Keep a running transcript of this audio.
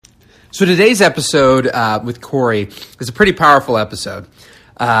So today's episode with Corey is a pretty powerful episode.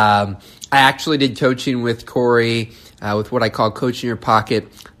 I actually did coaching with Corey with what I call Coach in Your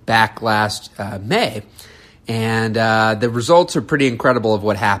Pocket back last May. And the results are pretty incredible of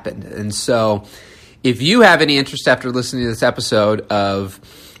what happened. And so if you have any interest after listening to this episode of,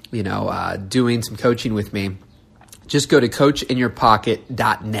 doing some coaching with me, just go to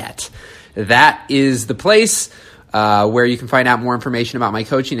coachinyourpocket.net. That is the place where you can find out more information about my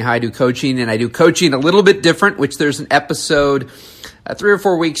coaching and how I do coaching. And I do coaching a little bit different, which there's an episode 3 or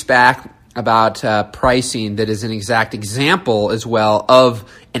 4 weeks back about pricing that is an exact example as well of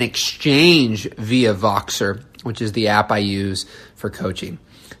an exchange via Voxer, which is the app I use for coaching.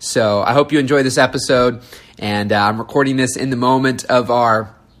 So I hope you enjoy this episode. And I'm recording this in the moment of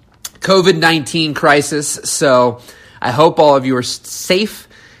our COVID-19 crisis. So I hope all of you are safe,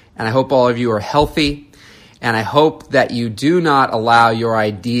 and I hope all of you are healthy. And I hope that you do not allow your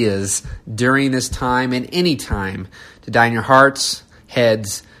ideas during this time and any time to die in your hearts,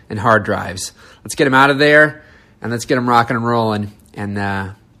 heads, and hard drives. Let's get them out of there, and let's get them rocking and rolling. And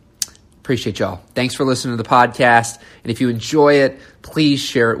appreciate y'all. Thanks for listening to the podcast. And if you enjoy it, please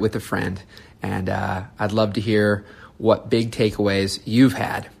share it with a friend. And I'd love to hear what big takeaways you've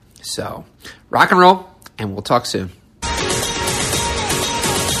had. So rock and roll, and we'll talk soon.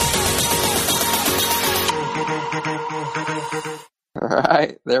 All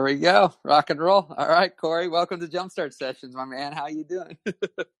right, there we go. Rock and roll. All right, Corey, welcome to Jumpstart Sessions, my man. How you doing?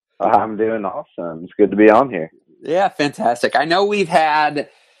 I'm doing awesome. It's good to be on here. Yeah, fantastic. I know we've had,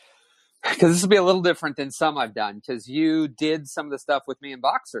 because this will be a little different than some I've done, because you did some of the stuff with me in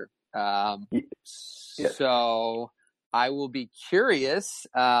Voxer. Yes. So I will be curious,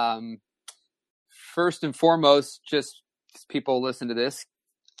 first and foremost, just as people listen to this,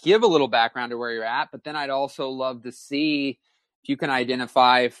 give a little background to where you're at, but then I'd also love to see if you can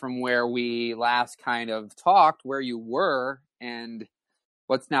identify from where we last kind of talked, where you were and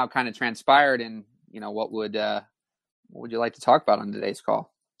what's now kind of transpired, and what would you like to talk about on today's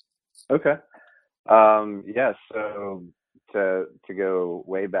call? Okay. So to go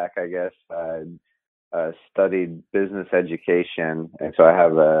way back, I guess I studied business education, and so I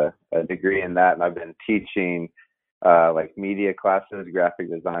have a degree in that, and I've been teaching like media classes,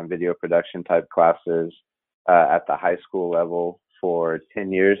 graphic design, video production type classes at the high school level for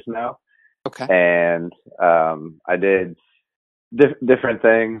 10 years now. Okay. And I did different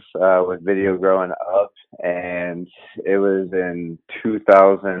things with video growing up, and it was in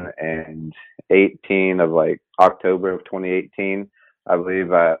 2018 of like October of 2018, I believe.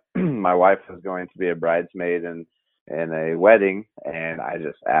 My wife was going to be a bridesmaid in a wedding, and I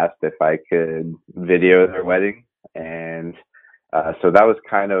just asked if I could video their wedding. And so that was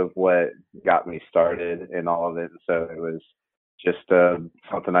kind of what got me started in all of it. So it was just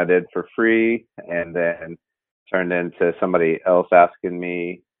something I did for free, and then turned into somebody else asking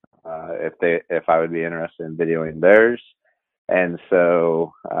me if I would be interested in videoing theirs. And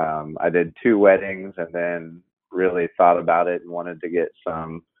so I did 2 weddings, and then really thought about it and wanted to get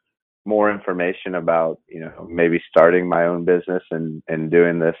some more information about, maybe starting my own business and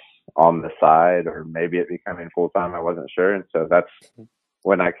doing this on the side, or maybe it becoming full-time. I wasn't sure. And so that's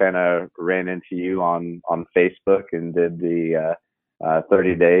when I kind of ran into you on Facebook and did the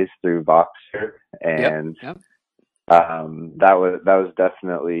 30 days through Voxer. And Yep. that was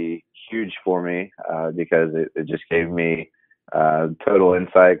definitely huge for me because it just gave me total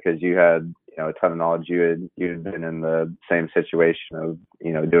insight, because you had a ton of knowledge. You had been in the same situation of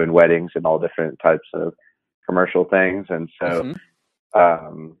doing weddings and all different types of commercial things, and so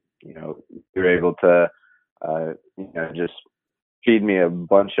you were able to just feed me a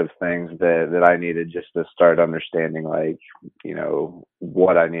bunch of things that I needed just to start understanding, like,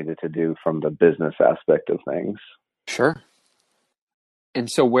 what I needed to do from the business aspect of things. Sure. And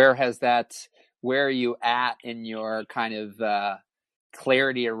so where are you at in your kind of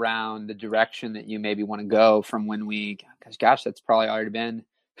clarity around the direction that you maybe want to go from when gosh, that's probably already been,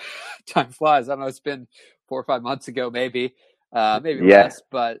 time flies. I don't know, it's been 4 or 5 months ago, maybe less,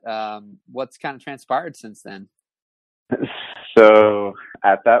 but what's kind of transpired since then? So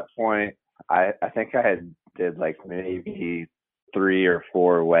at that point, I think I did like maybe 3 or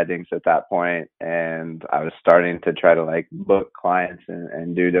 4 weddings at that point, and I was starting to try to like book clients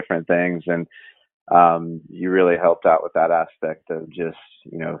and do different things. And you really helped out with that aspect of just,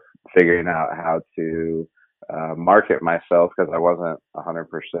 figuring out how to market myself, because I wasn't 100%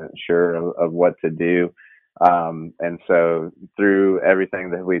 sure of what to do. And so through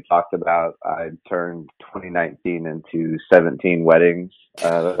everything that we talked about, I turned 2019 into 17 weddings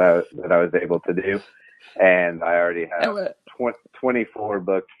that I was able to do. and I already And have 24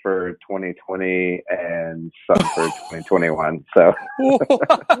 booked for 2020 and some for 2021. So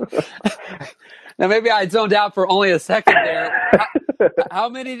now maybe I zoned out for only a second there. How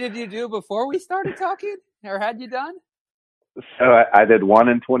many did you do before we started talking, or had you done? So I did one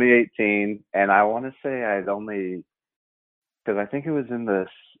in 2018, and I want to say I'd only, because I think it was in the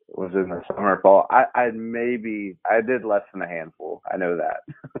summer fall. I did less than a handful. I know that.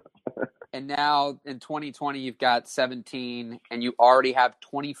 And now in 2020, you've got 17, and you already have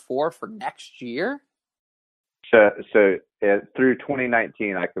 24 for next year. So through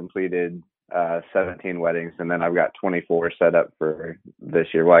 2019, I completed 17 weddings, and then I've got 24 set up for this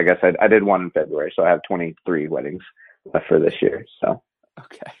year. Well, I guess I did one in February, so I have 23 weddings for this year. So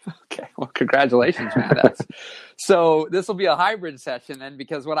okay. Well, congratulations, man. So this will be a hybrid session then,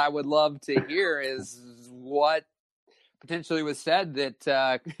 because what I would love to hear is what potentially was said that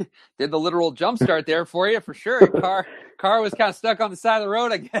did the literal jump start there for you, for sure. Car was kind of stuck on the side of the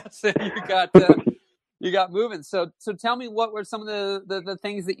road, I guess, and you got moving. So tell me, what were some of the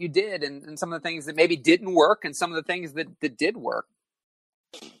things that you did, and some of the things that maybe didn't work, and some of the things that did work.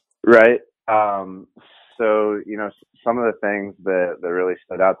 Right. So, some of the things that really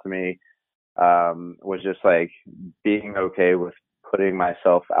stood out to me was just like being okay with putting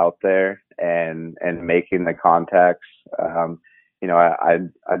myself out there and making the contacts. I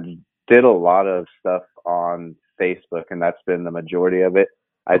did a lot of stuff on Facebook, and that's been the majority of it.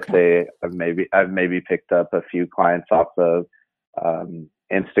 I'd say I've maybe picked up a few clients off of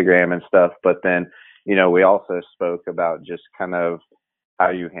Instagram and stuff, but then we also spoke about just kind of how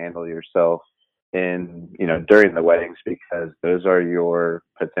you handle yourself during the weddings, because those are your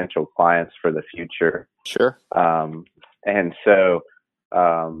potential clients for the future. Sure. And so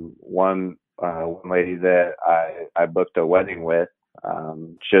one lady that I booked a wedding with,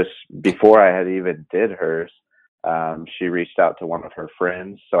 just before I had even did hers, she reached out to one of her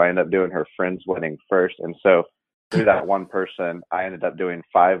friends. So I ended up doing her friend's wedding first. And so through that one person, I ended up doing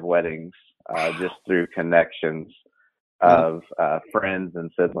 5 weddings just through connections of friends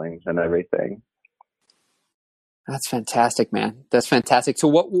and siblings and everything. That's fantastic, man. That's fantastic. So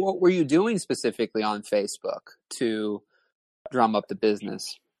what were you doing specifically on Facebook to drum up the business?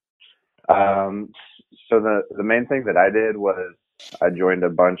 So the main thing that I did was I joined a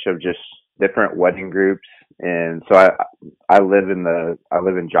bunch of just different wedding groups, and so I live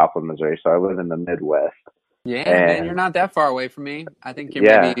in Joplin, Missouri, so I live in the Midwest. Yeah, man, you're not that far away from me. I think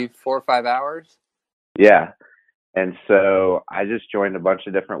you're maybe 4 or 5 hours. Yeah. And so I just joined a bunch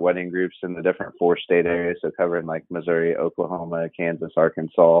of different wedding groups in the different 4-state areas, so covering like Missouri, Oklahoma, Kansas,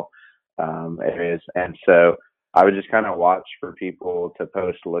 Arkansas areas. And so I would just kind of watch for people to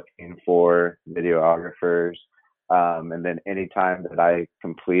post looking for videographers. And then anytime that I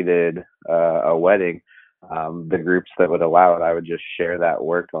completed a wedding, the groups that would allow it, I would just share that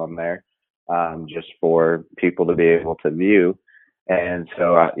work on there just for people to be able to view. And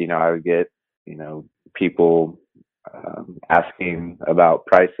so, I would get, people asking about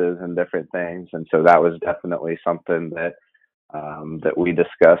prices and different things. And so that was definitely something that we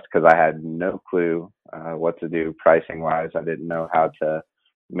discussed, because I had no clue what to do pricing wise. I didn't know how to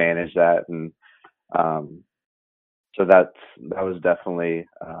manage that. And so that was definitely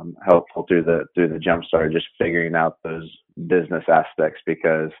helpful through the jump start, just figuring out those business aspects,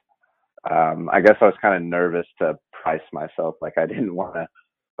 because I guess I was kind of nervous to price myself. Like I didn't want to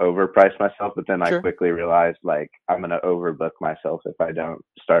overprice myself, but then Sure. I quickly realized like I'm going to overbook myself if I don't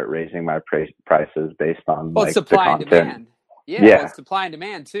start raising my prices based on it's supply the and content. demand. Yeah. Well, it's supply and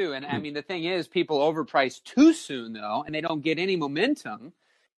demand too. And I mean, the thing is, people overprice too soon though, and they don't get any momentum.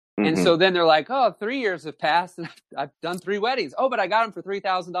 Mm-hmm. And so then they're like, oh, 3 years have passed and I've done 3 weddings. Oh, but I got them for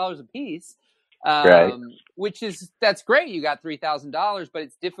 $3,000 a piece. Right. That's great. You got $3,000, but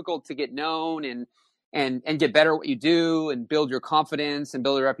it's difficult to get known and get better at what you do and build your confidence and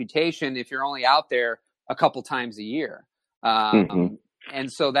build a reputation if you're only out there a couple times a year. And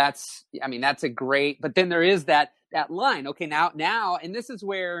so that's a great, but then there is that line. Okay, now, and this is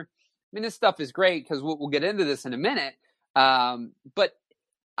where, this stuff is great because we'll get into this in a minute. But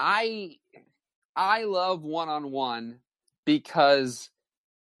I love one-on-one because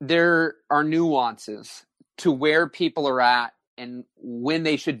there are nuances to where people are at and when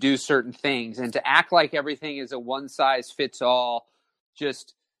they should do certain things, and to act like everything is a one size fits all,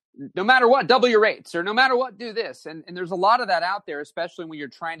 just no matter what, double your rates, or no matter what, do this. And there's a lot of that out there, especially when you're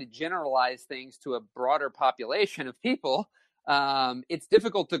trying to generalize things to a broader population of people. It's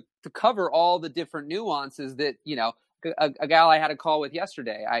difficult to cover all the different nuances that, a gal I had a call with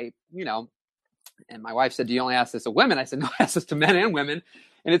yesterday, and my wife said, do you only ask this of women? I said, no, I ask this to men and women.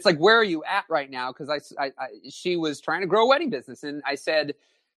 And it's like, where are you at right now? Because she was trying to grow a wedding business. And I said,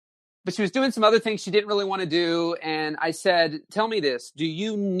 but she was doing some other things she didn't really want to do. And I said, tell me this, do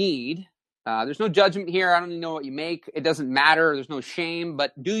you need, there's no judgment here. I don't even know what you make. It doesn't matter. There's no shame,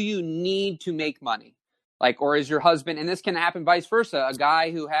 but do you need to make money? Like, or is your husband, and this can happen vice versa, a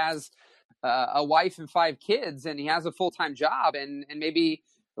guy who has a wife and 5 kids and he has a full-time job and maybe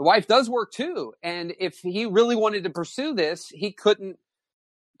the wife does work too. And if he really wanted to pursue this, he couldn't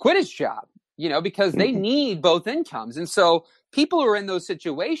quit his job, because they need both incomes. And so people who are in those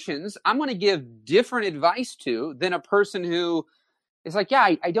situations, I'm going to give different advice to than a person who is like,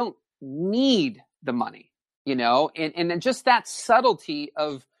 yeah, I don't need the money, and then just that subtlety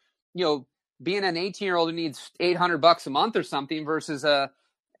of, being an 18-year-old who needs $800 a month or something versus at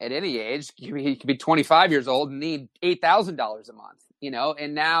any age, he could be 25 years old and need $8,000 a month,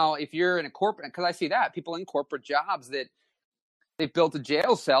 and now if you're in a corporate, because I see that people in corporate jobs that they've built a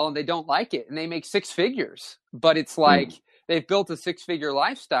jail cell and they don't like it and they make 6 figures, but it's like they've built a 6-figure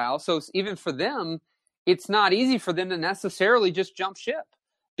lifestyle. So even for them, it's not easy for them to necessarily just jump ship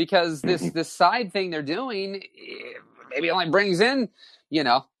because this side thing they're doing maybe only brings in,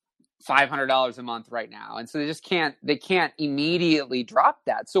 $500 a month right now. And so they can't immediately drop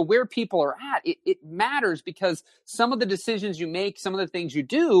that. So where people are at, it matters because some of the decisions you make, some of the things you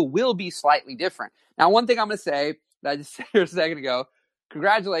do will be slightly different. Now, one thing I'm going to say that I just said here a second ago,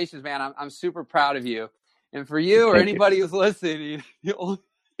 congratulations, man. I'm super proud of you. And for you or anybody who's listening, the only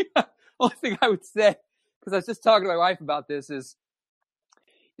thing I would say, because I was just talking to my wife about this is,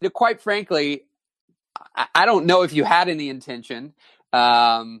 quite frankly, I don't know if you had any intention,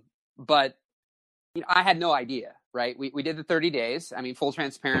 but I had no idea, right? We did the 30 days. I mean, full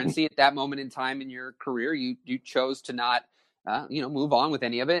transparency at that moment in time in your career, you chose to not, move on with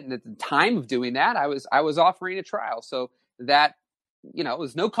any of it. And at the time of doing that, I was offering a trial. So that,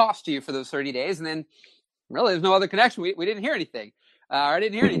 was no cost to you for those 30 days. And then really there's no other connection. We didn't hear anything. I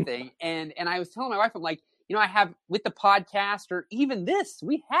didn't hear anything. And I was telling my wife, I'm like, I have with the podcast or even this,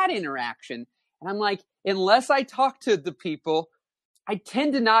 we had interaction. And I'm like, unless I talk to the people, I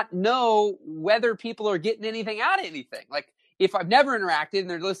tend to not know whether people are getting anything out of anything. Like if I've never interacted and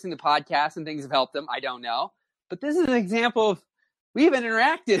they're listening to podcasts and things have helped them, I don't know. But this is an example of we haven't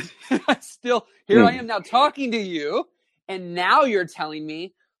interacted. Still, here I am now talking to you, and now you're telling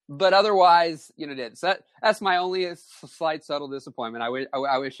me, but otherwise, didn't. So that's my only slight subtle disappointment.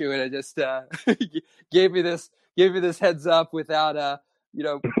 I wish you would have just gave me this heads up without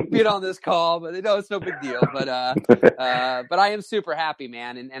being on this call, but it's no big deal. But I am super happy,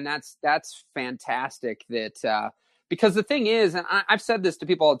 man, and that's fantastic. That because the thing is, and I've said this to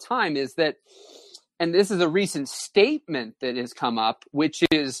people all the time, is that, and this is a recent statement that has come up, which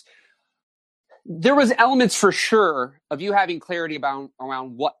is there was elements for sure of you having clarity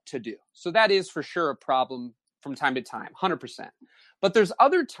around what to do. So that is for sure a problem from time to time, 100%. But there's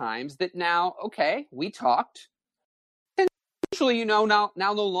other times that now, okay, we talked. Eventually, now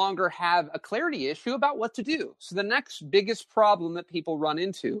no longer have a clarity issue about what to do. So the next biggest problem that people run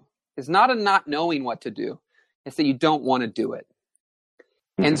into is not a not knowing what to do. It's that you don't want to do it.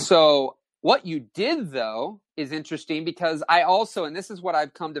 And so what you did, though, is interesting because I also, and this is what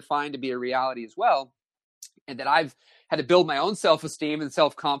I've come to find to be a reality as well, and that I've had to build my own self-esteem and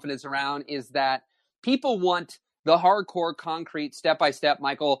self-confidence around, is that people want the hardcore, concrete, step-by-step,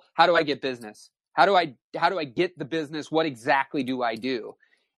 Michael, how do I get business? How do I get the business? What exactly do I do?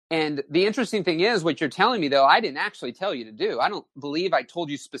 And the interesting thing is what you're telling me, though, I didn't actually tell you to do. I don't believe I told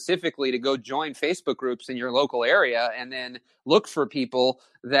you specifically to go join Facebook groups in your local area and then look for people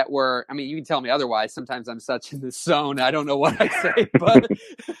that were, I mean, you can tell me otherwise. Sometimes I'm such in the zone. I don't know what I say,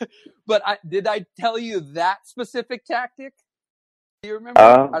 but did I tell you that specific tactic? Do you remember?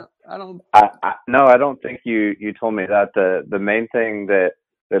 I don't. No, I don't think you told me that. The main thing that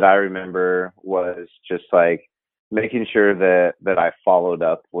I remember was just like making sure that I followed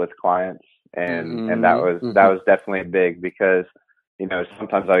up with clients, and that was definitely big because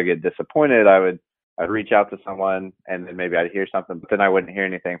sometimes I would get disappointed. I'd reach out to someone and then maybe I'd hear something, but then I wouldn't hear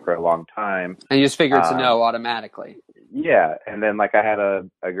anything for a long time. And you just figure it's a no automatically. Yeah, and then like I had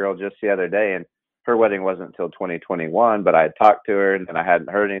a girl just the other day, and her wedding wasn't until 2021, but I had talked to her and I hadn't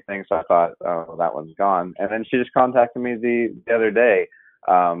heard anything, so I thought, oh, that one's gone. And then she just contacted me the other day.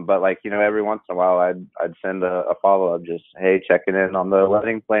 But like, every once in a while I'd send a follow-up, just, hey, checking in on the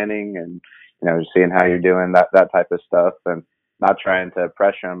wedding planning and, just seeing how you're doing, that type of stuff, and not trying to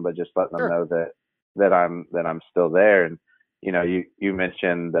pressure them, but just letting them know that I'm still there. And, you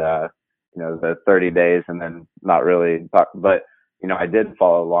mentioned, the 30 days and then not really talk, but I did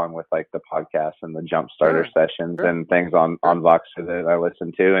follow along with like the podcast and the jump starter sessions and things on Voxer that I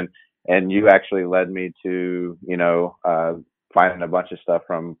listened to. And you actually led me to, finding a bunch of stuff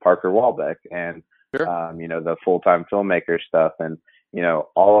from Parker Walbeck and, the full-time filmmaker stuff. And,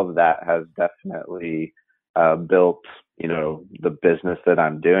 all of that has definitely, built, the business that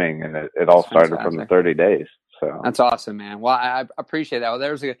I'm doing. And it all started from the 30 days. So that's awesome, man. Well, I appreciate that. Well,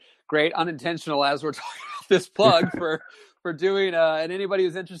 there's a great unintentional, as we're talking about this plug for doing, and anybody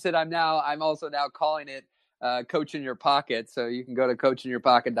who's interested, I'm also now calling it Coach in Your Pocket. So you can go to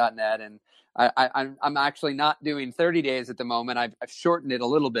coachinyourpocket.net, and I'm actually not doing 30 days at the moment. I've shortened it a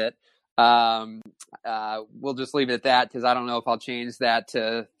little bit. We'll just leave it at that because I don't know if I'll change that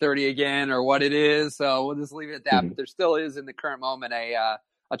to 30 again or what it is. So we'll just leave it at that. But there still is in the current moment a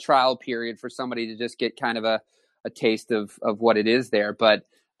trial period for somebody to just get kind of a taste of what it is there. But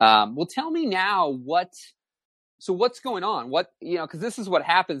well, tell me now what's going on? Because this is what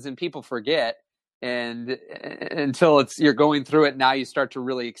happens and people forget, and until you're going through it, now you start to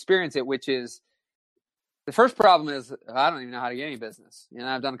really experience it, which is the first problem is I don't even know how to get any business.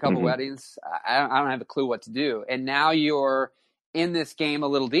 I've done a couple weddings. I don't have a clue what to do. And now you're in this game a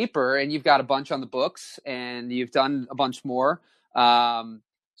little deeper and you've got a bunch on the books and you've done a bunch more.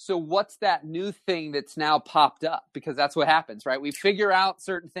 So what's that new thing that's now popped up? Because that's what happens, right? We figure out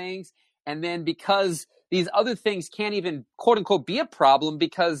certain things, and then because these other things can't even, quote unquote, be a problem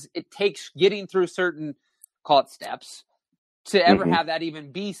because it takes getting through certain, call it steps, to ever have that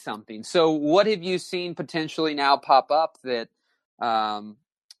even be something. So what have you seen potentially now pop up that,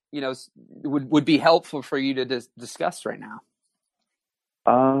 would be helpful for you to discuss right now?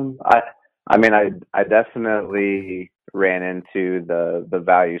 I definitely ran into the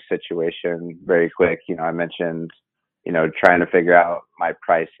value situation very quick. I mentioned, trying to figure out my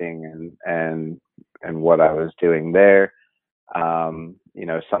pricing and what I was doing there.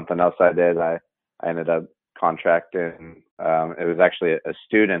 Something else I did, I ended up contracting. It was actually a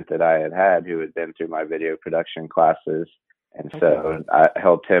student that I had who had been through my video production classes. And so I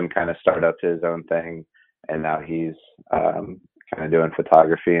helped him kind of start up his own thing. And now he's, kind of doing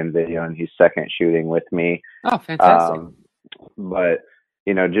photography and video, and he's second shooting with me. Oh, fantastic. But,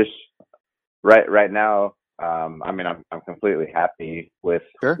 just right now, I'm completely happy with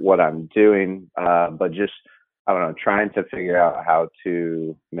what I'm doing. But just, I don't know, trying to figure out how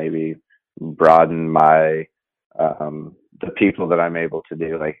to maybe broaden my, the people that I'm able to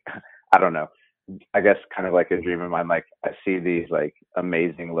do. Like, I don't know, I guess kind of like a dream of mine. Like I see these like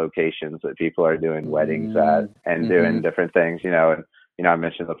amazing locations that people are doing weddings at and doing different things, and, I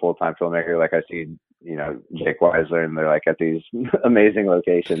mentioned the full-time filmmaker, like I see, Jake Weisler, and they're like at these amazing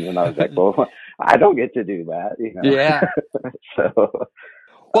locations. And I was like, well, I don't get to do that, Yeah. So,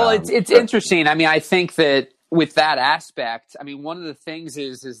 well, it's interesting. I think that with that aspect, one of the things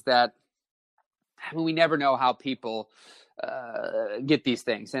is that we never know how people get these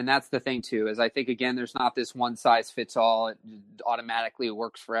things. And that's the thing too, is I think, again, there's not this one size fits all, it automatically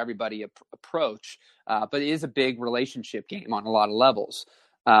works for everybody approach. But it is a big relationship game on a lot of levels.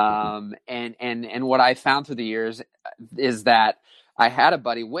 And what I found through the years is that I had a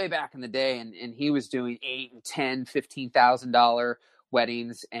buddy way back in the day, and he was doing $8,000 and $10,000, $15,000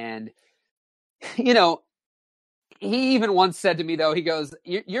 weddings. And, he even once said to me, though, he goes,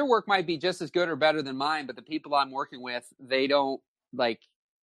 your work might be just as good or better than mine, but the people I'm working with, they don't like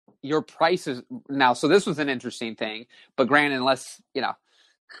your prices now. So this was an interesting thing, but granted, unless,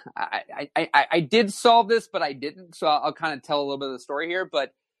 I did solve this, but I didn't. So I'll kind of tell a little bit of the story here,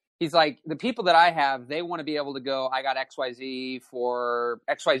 but he's like, the people that I have, they want to be able to go, I got XYZ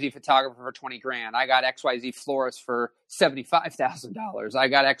photographer for 20 grand. I got XYZ florist for $75,000. I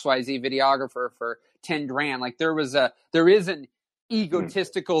got XYZ videographer for 10 grand. Like there is an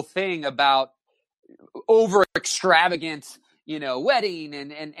egotistical thing about over extravagant, wedding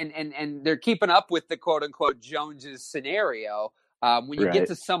and they're keeping up with the quote unquote Joneses scenario. When you get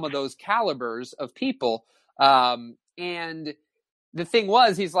to some of those calibers of people, and the thing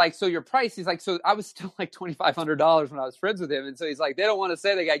was, he's like, so your price, he's like, so I was still like $2,500 when I was friends with him. And so he's like, they don't want to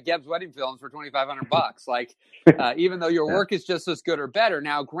say they got Geb's wedding films for $2,500. Like, even though your work is just as good or better.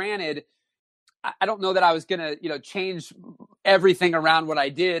 Now, granted, I don't know that I was going to, change everything around what I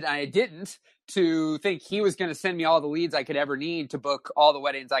did. I didn't, to think he was going to send me all the leads I could ever need to book all the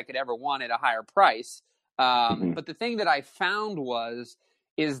weddings I could ever want at a higher price. But the thing that I found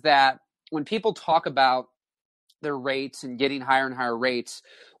is that when people talk about their rates and getting higher and higher rates,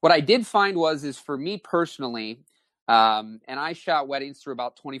 what I did find is for me personally, and I shot weddings through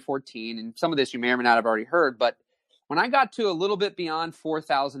about 2014, and some of this you may or may not have already heard, but when I got to a little bit beyond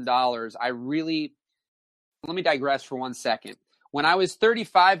 $4,000, let me digress for 1 second. When I was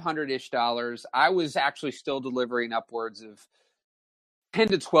 $3,500-ish, I was actually still delivering upwards of 10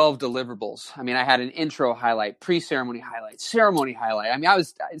 to 12 deliverables. I mean, I had an intro highlight, pre-ceremony highlight, ceremony highlight. I mean,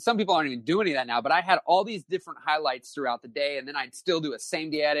 some people aren't even doing any of that now, but I had all these different highlights throughout the day. And then I'd still do a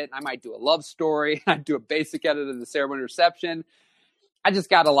same-day edit. I might do a love story. I'd do a basic edit of the ceremony reception. I just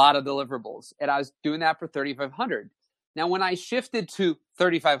got a lot of deliverables, and I was doing that for 3,500. Now, when I shifted to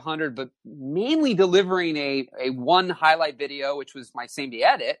 3,500, but mainly delivering a one highlight video, which was my same-day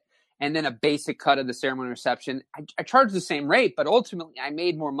edit, and then a basic cut of the ceremony reception, I charged the same rate, but ultimately I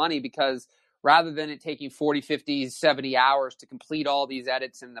made more money because rather than it taking 40, 50, 70 hours to complete all these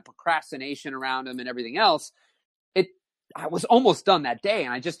edits and the procrastination around them and everything else, I was almost done that day,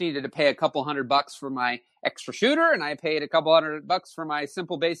 and I just needed to pay a couple $100 for my extra shooter, and I paid a couple $100 for my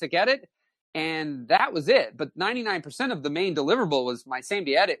simple basic edit, and that was it. But 99% of the main deliverable was my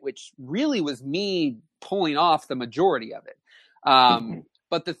same-day edit, which really was me pulling off the majority of it.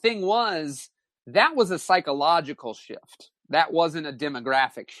 But the thing was, that was a psychological shift. That wasn't a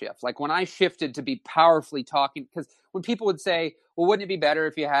demographic shift. Like when I shifted to be powerfully talking, because when people would say, well, wouldn't it be better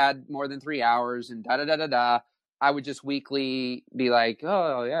if you had more than 3 hours and da-da-da-da-da, I would just weekly be like,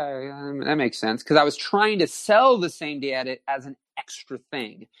 oh, yeah, that makes sense. Because I was trying to sell the same-day edit as an extra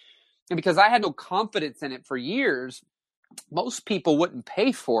thing. And because I had no confidence in it for years, most people wouldn't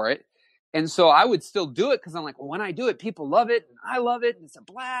pay for it. And so I would still do it because I'm like, well, when I do it, people love it and I love it and it's a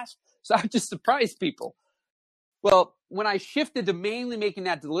blast. So I would just surprise people. Well, when I shifted to mainly making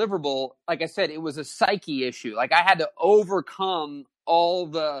that deliverable, like I said, it was a psyche issue. Like I had to overcome all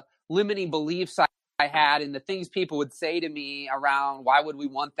the limiting beliefs I had and the things people would say to me around why would we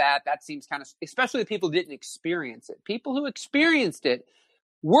want that? That seems kind of, especially if people didn't experience it. People who experienced it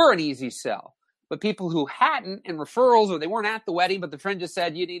were an easy sell. But people who hadn't and referrals, or they weren't at the wedding, but the friend just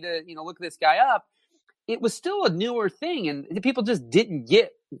said, you need to, look this guy up. It was still a newer thing. And the people just didn't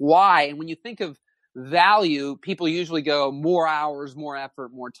get why. And when you think of value, people usually go more hours, more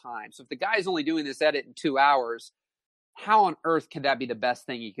effort, more time. So if the guy's only doing this edit in 2 hours, how on earth could that be the best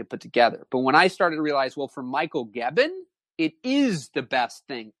thing you could put together? But when I started to realize, well, for Michael Gebbin, it is the best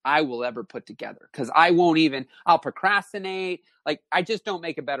thing I will ever put together because I'll procrastinate. Like I just don't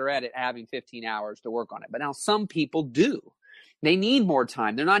make a better edit having 15 hours to work on it. But now some people do. They need more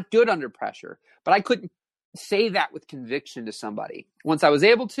time. They're not good under pressure. But I couldn't say that with conviction to somebody. Once I was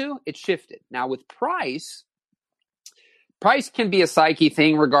able to, it shifted. Now with price can be a psyche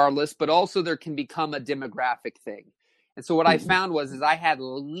thing regardless, but also there can become a demographic thing. And so what I found was I had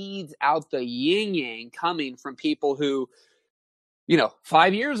leads out the yin-yang coming from people who,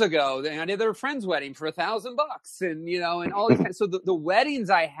 5 years ago, they did their friend's wedding for $1,000 and all these. So the weddings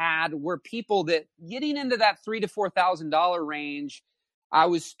I had were people that getting into that $3,000 to $4,000 range, I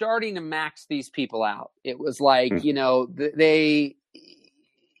was starting to max these people out. It was like, they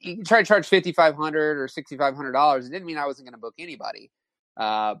try to charge $5,500 or $6,500. It didn't mean I wasn't going to book anybody.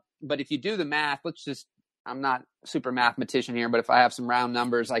 But if you do the math, I'm not a super mathematician here, but if I have some round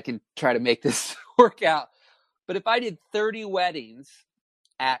numbers, I can try to make this work out. But if I did 30 weddings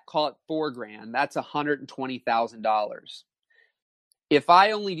at, call it $4,000, that's $120,000. If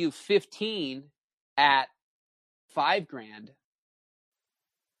I only do 15 at $5,000,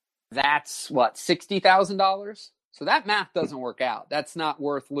 that's what, $60,000? So that math doesn't work out. That's not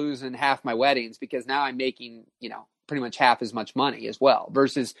worth losing half my weddings because now I'm making, pretty much half as much money as well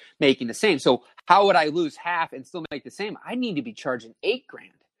versus making the same. So how would I lose half and still make the same? I need to be charging $8,000.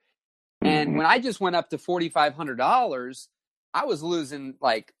 And when I just went up to $4,500, I was losing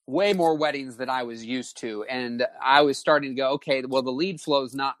like way more weddings than I was used to. And I was starting to go, okay, well, the lead flow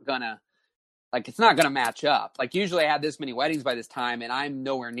is not gonna, it's not gonna match up. Like usually I had this many weddings by this time and I'm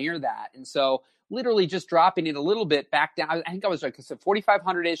nowhere near that. And so literally just dropping it a little bit back down. I think I was like I said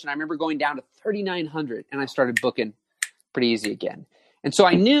 4,500-ish. And I remember going down to 3,900 and I started booking pretty easy again. And so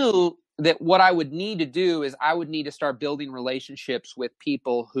I knew that what I would need to do is I would need to start building relationships with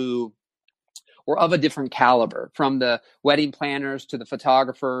people who were of a different caliber, from the wedding planners to the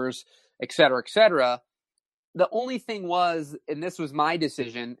photographers, et cetera, et cetera. The only thing was, and this was my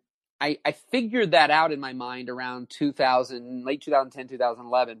decision, I figured that out in my mind around late 2010,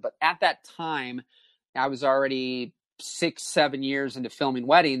 2011. But at that time, I was already 6-7 years into filming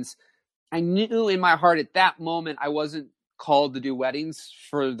weddings. I knew in my heart at that moment, I wasn't called to do weddings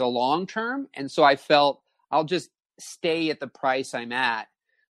for the long term. And so I felt I'll just stay at the price I'm at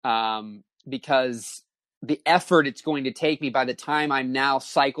because the effort it's going to take me by the time I'm now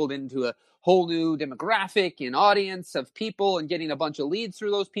cycled into a whole new demographic and audience of people and getting a bunch of leads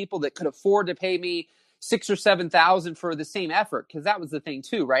through those people that could afford to pay me $6,000 or $7,000 for the same effort. Cause that was the thing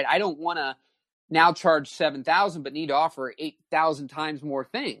too, right? I don't want to now charge 7,000, but need to offer 8,000 times more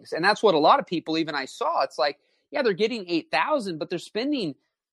things. And that's what a lot of people, even I saw, it's like, yeah, they're getting 8,000, but they're spending,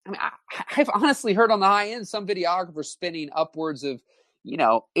 I mean, I've honestly heard on the high end, some videographers spending upwards of,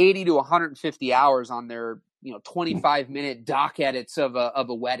 80 to 150 hours on their, 25-minute doc edits of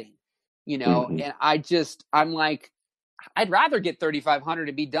a wedding, and I'm like, I'd rather get 3,500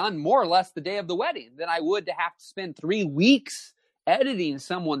 and be done more or less the day of the wedding than I would to have to spend 3 weeks editing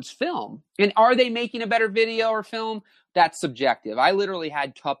someone's film. And are they making a better video or film? That's subjective. I literally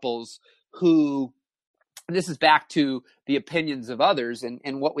had couples who, and this is back to the opinions of others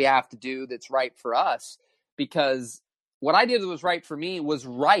and what we have to do that's right for us, because what I did that was right for me was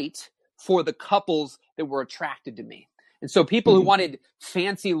right for the couples that were attracted to me. And so people who wanted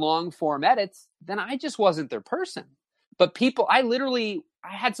fancy long form edits, then I just wasn't their person. But I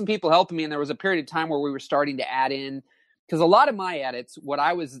had some people helping me, and there was a period of time where we were starting to add in, because a lot of my edits,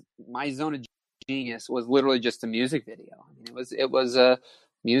 my zone of genius was literally just a music video. I mean, it was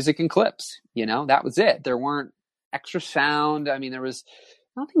music and clips, that was it. There weren't extra sound. I mean, there was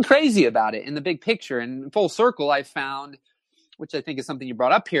nothing crazy about it in the big picture. And in full circle, I found, which I think is something you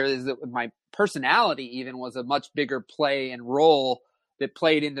brought up here, is that my personality even was a much bigger play and role that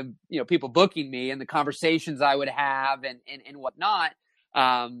played into, people booking me and the conversations I would have and whatnot.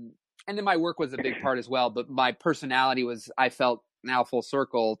 And then my work was a big part as well, but my personality was, I felt now full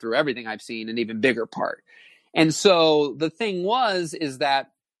circle through everything I've seen, an even bigger part. And so the thing is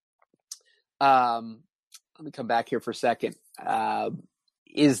that, let me come back here for a second,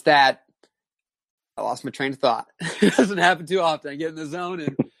 is that I lost my train of thought. It doesn't happen too often. I get in the zone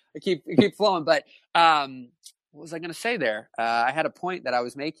and I keep flowing. But what was I going to say there? I had a point that I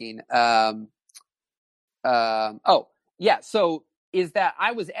was making. So is that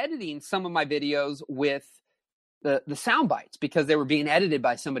I was editing some of my videos with the sound bites because they were being edited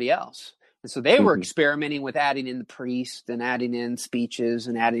by somebody else. And so they were experimenting with adding in the priest and adding in speeches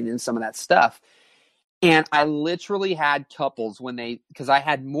and adding in some of that stuff. And I literally had couples because I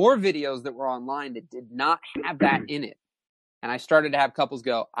had more videos that were online that did not have that in it. And I started to have couples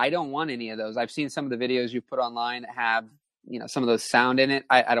go, I don't want any of those. I've seen some of the videos you put online that have, some of those sound in it.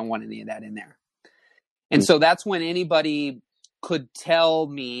 I don't want any of that in there. And so that's when anybody could tell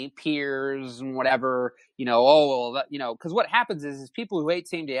me, peers and whatever, because what happens is people who hate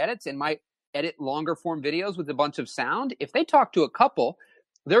same day edits and might edit longer form videos with a bunch of sound, if they talk to a couple,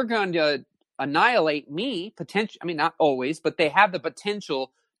 they're going to annihilate me not always, but they have the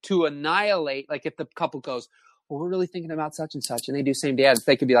potential to annihilate. Like if the couple goes, well, we're really thinking about such and such, and they do same day edits,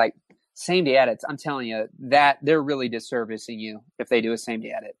 they could be like, same day edits. I'm telling you that they're really disservicing you if they do a same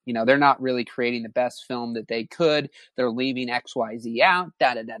day edit. They're not really creating the best film that they could. They're leaving XYZ out,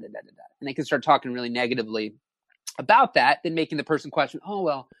 And they can start talking really negatively about that, then making the person question, oh,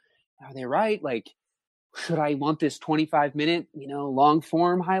 well, are they right? Like, should I want this 25-minute, long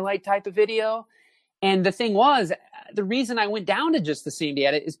form highlight type of video? And the thing was, the reason I went down to just the same day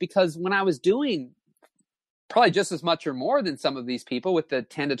edit is because when I was doing probably just as much or more than some of these people with the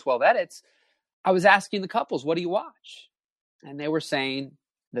 10 to 12 edits, I was asking the couples, what do you watch? And they were saying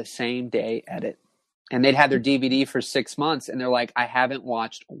the same day edit. And they'd had their DVD for 6 months. And they're like, I haven't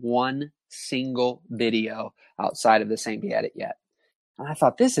watched one single video outside of the same day edit yet. And I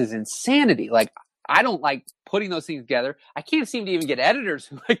thought, this is insanity. Like, I don't like putting those things together. I can't seem to even get editors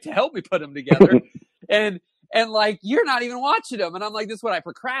who like to help me put them together. and like, you're not even watching them. And I'm like, this is what I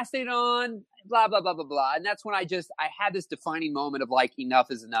procrastinate on, blah, blah, blah, blah, blah. And that's when I had this defining moment of like, enough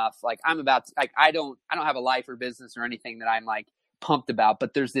is enough. Like, I'm about to, like, I don't have a life or business or anything that I'm like pumped about,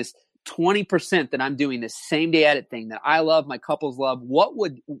 but there's this 20% that I'm doing this same day edit thing that I love, my couples love. What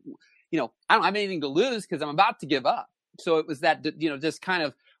would, I don't have anything to lose because I'm about to give up. So it was that, just kind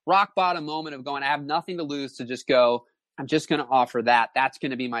of rock bottom moment of going, I have nothing to lose, to just go, I'm just going to offer that. That's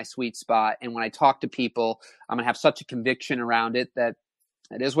going to be my sweet spot. And when I talk to people, I'm going to have such a conviction around it that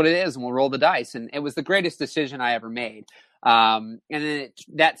it is what it is, and we'll roll the dice. And it was the greatest decision I ever made. And then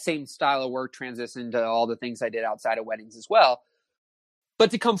that same style of work transitioned to all the things I did outside of weddings as well.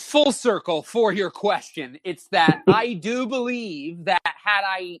 But to come full circle for your question, it's that I do believe that had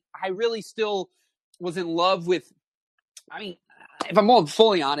I really still was in love with, if I'm more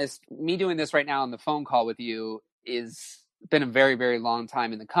fully honest, me doing this right now on the phone call with you is been a very, very long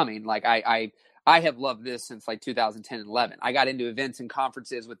time in the coming. Like I have loved this since like 2010 and 11. I got into events and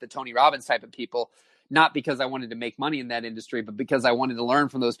conferences with the Tony Robbins type of people, not because I wanted to make money in that industry, but because I wanted to learn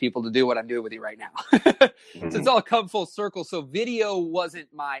from those people to do what I'm doing with you right now. So it's all come full circle. So video wasn't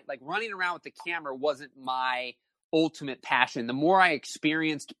running around with the camera wasn't my ultimate passion. The more I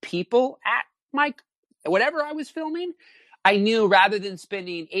experienced people at whatever I was filming, I knew rather than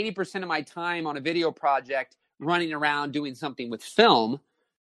spending 80% of my time on a video project running around doing something with film,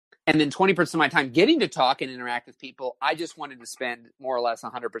 and then 20% of my time getting to talk and interact with people, I just wanted to spend more or less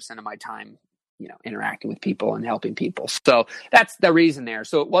 100% of my time, interacting with people and helping people. So that's the reason there.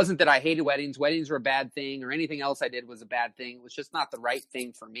 So it wasn't that I hated weddings. Weddings were a bad thing, or anything else I did was a bad thing. It was just not the right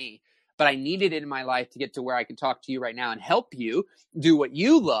thing for me. But I needed it in my life to get to where I can talk to you right now and help you do what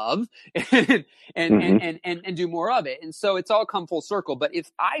you love and do more of it. And so it's all come full circle. But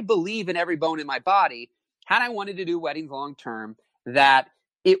if I believe in every bone in my body, had I wanted to do weddings long term, that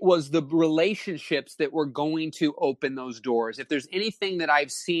it was the relationships that were going to open those doors. If there's anything that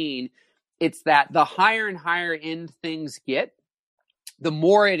I've seen, it's that the higher and higher end things get, the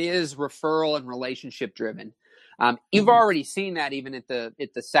more it is referral and relationship driven. You've already seen that even at the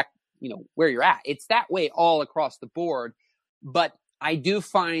where you're at. It's that way all across the board. But I do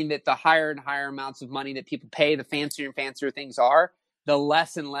find that the higher and higher amounts of money that people pay, the fancier and fancier things are, the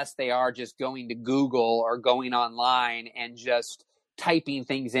less and less they are just going to Google or going online and just typing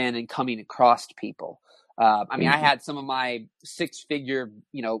things in and coming across people. I had some of my 6-figure,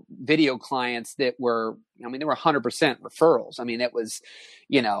 video clients that were, they were 100% referrals. It was,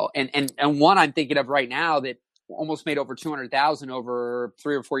 and one I'm thinking of right now that almost made over 200,000 over a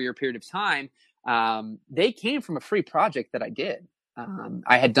 3 or 4 year period of time. They came from a free project that I did.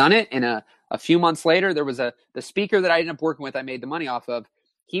 I had done it, and a few months later, there was the speaker that I ended up working with, I made the money off of.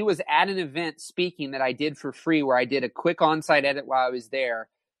 He was at an event speaking that I did for free, where I did a quick on-site edit while I was there.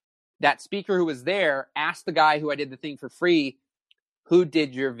 That speaker who was there asked the guy who I did the thing for free, "Who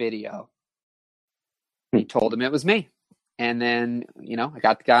did your video?" He told him it was me. And then, I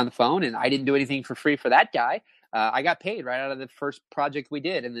got the guy on the phone, and I didn't do anything for free for that guy. I got paid right out of the first project we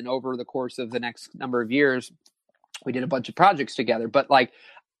did. And then over the course of the next number of years, we did a bunch of projects together. But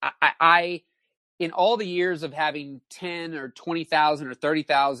I in all the years of having 10 or 20,000 or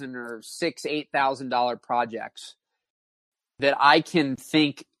 30,000 or $6,000, $8,000 projects that I can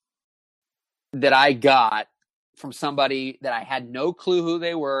think that I got from somebody that I had no clue who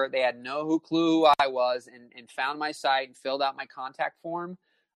they were, they had no clue who I was, and found my site and filled out my contact form.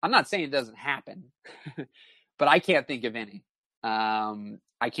 I'm not saying it doesn't happen, but I can't think of any.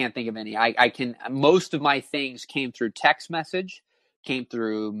 I can't think of any. Most of my things came through text message, came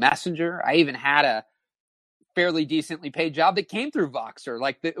through Messenger. I even had a fairly decently paid job that came through Voxer.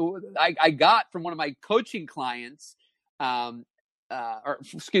 I got from one of my coaching clients, from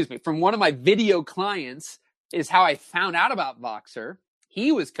one of my video clients, is how I found out about Voxer.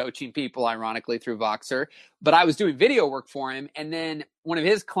 He was coaching people, ironically, through Voxer, but I was doing video work for him. And then one of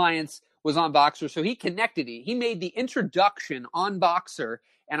his clients was on Voxer, so he connected me. He made the introduction on Voxer,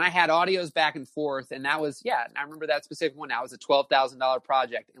 and I had audios back and forth. And that was, I remember that specific one. That was a $12,000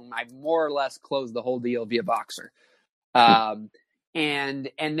 project, and I more or less closed the whole deal via Voxer. And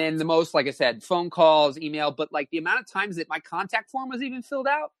then the most, like I said, phone calls, email, but the amount of times that my contact form was even filled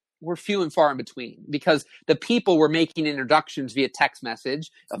out were few and far in between, because the people were making introductions via text message,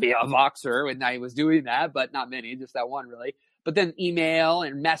 via Voxer, and I was doing that, but not many, just that one really. But then email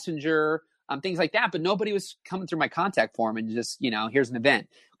and Messenger, things like that. But nobody was coming through my contact form and just, here's an event.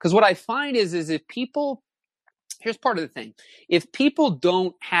 Because what I find is if people, here's part of the thing. If people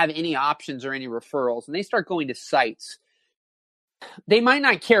don't have any options or any referrals, and they start going to sites, they might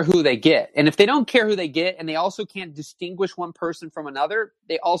not care who they get. And if they don't care who they get, and they also can't distinguish one person from another,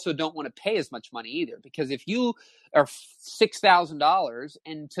 they also don't want to pay as much money either. Because if you are $6,000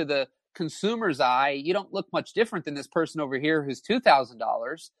 and to the consumer's eye, you don't look much different than this person over here who's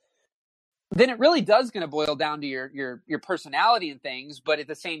 $2,000, then it really does going to boil down to your personality and things. But at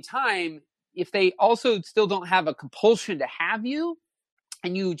the same time, if they also still don't have a compulsion to have you,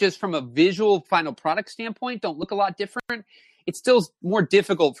 and you just from a visual final product standpoint don't look a lot different, it's still more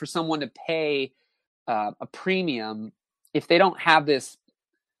difficult for someone to pay a premium if they don't have this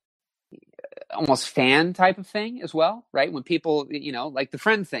almost fan type of thing as well, right? When people, like the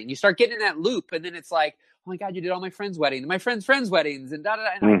friend thing, you start getting in that loop, and then it's like, oh my God, you did all my friends' weddings, my friends' weddings, and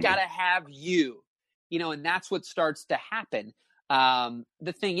and I gotta have you, and that's what starts to happen.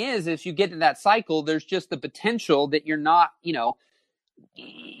 The thing is, if you get in that cycle, there's just the potential that you're not,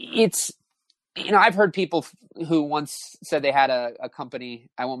 it's, I've heard people who once said they had a company,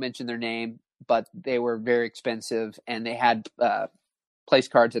 I won't mention their name, but they were very expensive, and they had place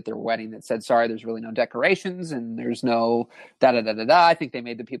cards at their wedding that said, sorry, there's really no decorations, and there's no da-da-da-da-da. I think they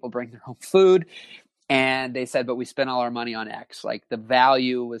made the people bring their own food. And they said, but we spent all our money on X. Like the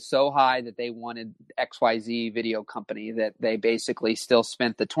value was so high that they wanted XYZ video company that they basically still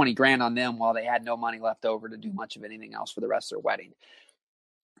spent the 20 grand on them while they had no money left over to do much of anything else for the rest of their wedding.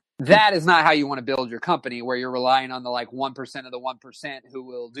 that is not how you want to build your company, where you're relying on the like 1% of the 1% who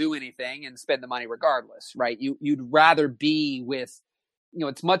will do anything and spend the money regardless, right? You'd rather be with,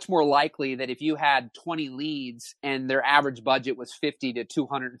 it's much more likely that if you had 20 leads and their average budget was $50,000 to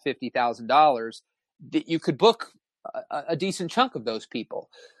 $250,000, that you could book a decent chunk of those people.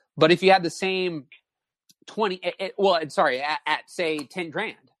 But if you had the same 20, at say 10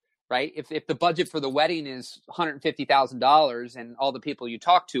 grand, right? If the budget for the wedding is $150,000 and all the people you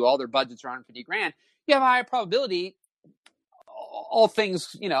talk to, all their budgets are 150 grand, you have a higher probability, all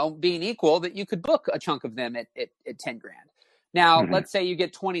things, being equal, that you could book a chunk of them at 10 grand. Now, let's say you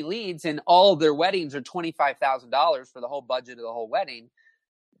get 20 leads and all of their weddings are $25,000 for the whole budget of the whole wedding.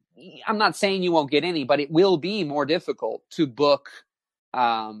 I'm not saying you won't get any, but it will be more difficult to book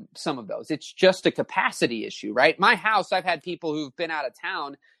some of those. It's just a capacity issue, right? My house, I've had people who've been out of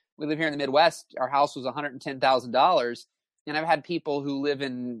town. We live here in the Midwest. Our house was $110,000. And I've had people who live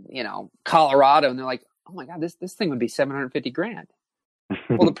in, Colorado, and they're like, oh my God, this thing would be 750 grand.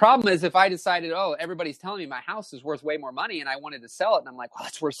 Well, the problem is if I decided, everybody's telling me my house is worth way more money and I wanted to sell it, and I'm like, well,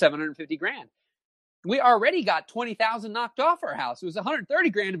 it's worth 750 grand. We already got 20,000 knocked off our house. It was 130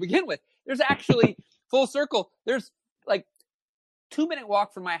 grand to begin with. There's actually, full circle, there's like 2-minute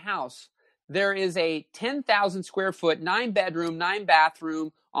walk from my house. There is a 10,000 square foot, 9-bedroom,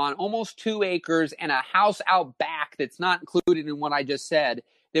 9-bathroom on almost 2 acres and a house out back that's not included in what I just said.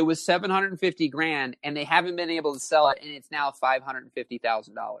 There was 750 grand, and they haven't been able to sell it, and it's now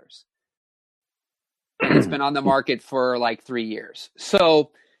 $550,000. And it's been on the market for like 3 years.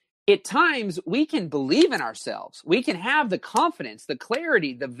 So at times we can believe in ourselves. We can have the confidence, the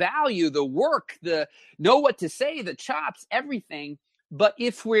clarity, the value, the work, the know what to say, the chops, everything. But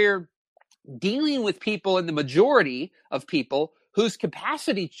if we're dealing with people, in the majority of people whose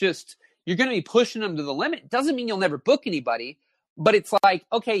capacity just, you're going to be pushing them to the limit, doesn't mean you'll never book anybody. But it's like,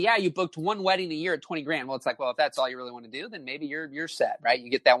 okay, yeah, you booked one wedding a year at 20 grand. Well, it's like, well, if that's all you really want to do, then maybe you're set, right? You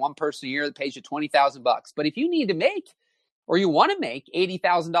get that one person a year that pays you $20,000. But if you need to make, or you want to make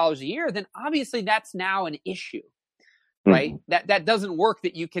 $80,000 a year, then obviously that's now an issue, right? That doesn't work.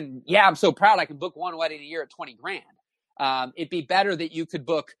 That you can, I'm so proud I can book one wedding a year at 20 grand. It'd be better that you could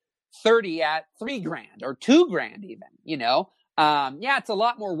book 30 at 3 grand or 2 grand even, it's a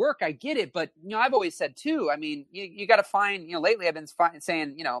lot more work. I get it. But, I've always said too, I mean, you got to find, lately I've been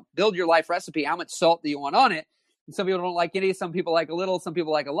saying, build your life recipe. How much salt do you want on it? And some people don't like any, some people like a little, some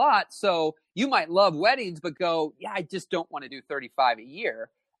people like a lot. So you might love weddings, but go, I just don't want to do 35 a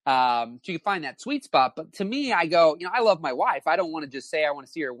year. So you can find that sweet spot. But to me, I go, I love my wife. I don't want to just say I want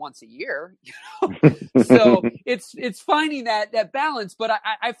to see her once a year. So it's finding that balance. But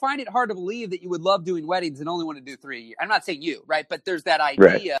I find it hard to believe that you would love doing weddings and only want to do 3 a year. I'm not saying you, right? But there's that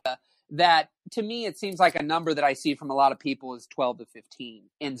idea that, to me, it seems like a number that I see from a lot of people is 12 to 15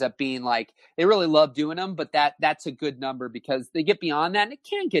 ends up being like, they really love doing them, but that's a good number because they get beyond that and it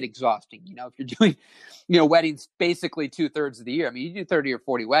can get exhausting. If you're doing, weddings basically 2/3 of the year. I mean, you do 30 or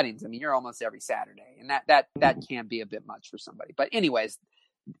 40 weddings. I mean, you're almost every Saturday, and that can be a bit much for somebody. But anyways,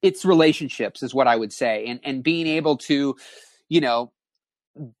 it's relationships is what I would say. And being able to,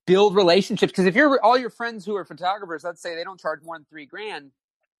 build relationships. Because if you're all your friends who are photographers, let's say they don't charge more than 3 grand,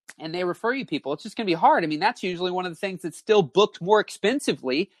 and they refer you people, it's just going to be hard. I mean, that's usually one of the things that's still booked more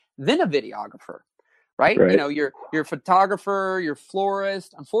expensively than a videographer, right? Your photographer, your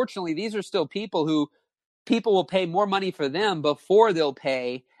florist. Unfortunately, these are still people who people will pay more money for them before they'll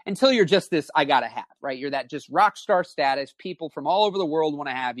pay, until you're just this, I gotta have, right? You're that just rock star status. People from all over the world want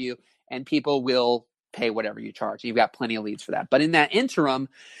to have you, and people will pay whatever you charge. You've got plenty of leads for that. But in that interim,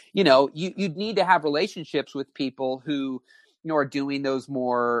 you'd need to have relationships with people who, are doing those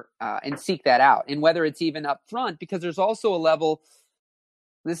more and seek that out. And whether it's even up front, because there's also a level,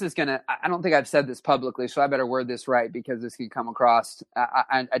 I don't think I've said this publicly, so I better word this right, because this can come across,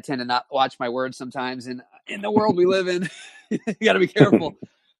 I tend to not watch my words sometimes in the world we live in. You got to be careful.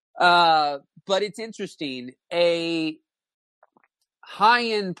 But it's interesting. A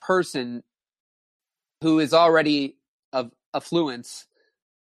high-end person who is already of affluence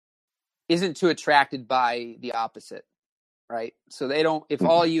isn't too attracted by the opposite. Right. So they don't, if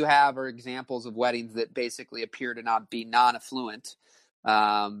all you have are examples of weddings that basically appear to not be non-affluent, they're,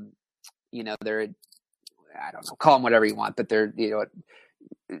 I don't know, call them whatever you want, but they're,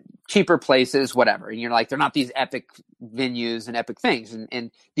 cheaper places, whatever. And you're like, they're not these epic venues and epic things.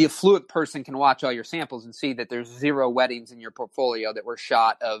 And the affluent person can watch all your samples and see that there's 0 weddings in your portfolio that were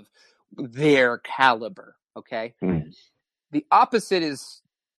shot of their caliber. Okay. The opposite is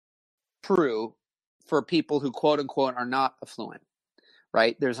true for people who quote unquote are not affluent,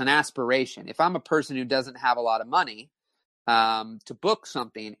 right? There's an aspiration. If I'm a person who doesn't have a lot of money, to book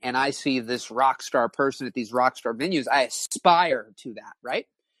something, and I see this rock star person at these rock star venues, I aspire to that, right?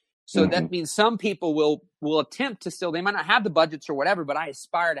 So that means some people will attempt to still, they might not have the budgets or whatever, but I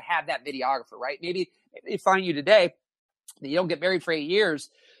aspire to have that videographer, right? Maybe they find you today, you don't get married for 8 years,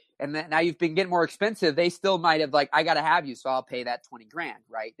 and then now you've been getting more expensive. They still might have like, I got to have you, so I'll pay that 20 grand,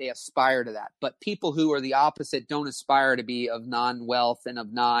 right? They aspire to that. But people who are the opposite don't aspire to be of non-wealth and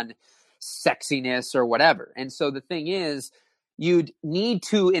of non-sexiness or whatever. And so the thing is, you'd need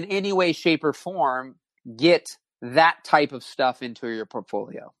to, in any way, shape, or form, get that type of stuff into your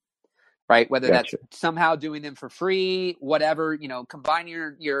portfolio. Right? Whether that's somehow doing them for free, whatever,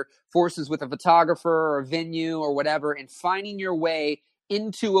 combining your forces with a photographer or a venue or whatever, and finding your way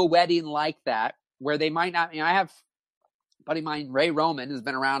into a wedding like that, where they might not, I have a buddy of mine, Ray Roman, who's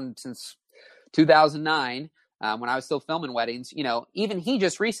been around since 2009, when I was still filming weddings. Even he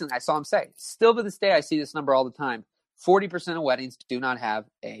just recently, I saw him say, still to this day, I see this number all the time, 40% of weddings do not have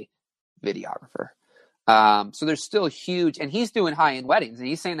a videographer. So there's still huge, and he's doing high-end weddings, and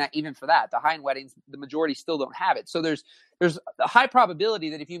he's saying that even for that, the high-end weddings, the majority still don't have it. So there's a high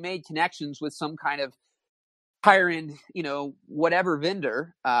probability that if you made connections with some kind of higher-end, whatever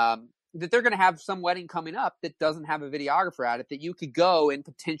vendor, that they're going to have some wedding coming up that doesn't have a videographer at it, that you could go and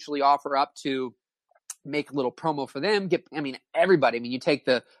potentially offer up to make a little promo for them. Everybody, you take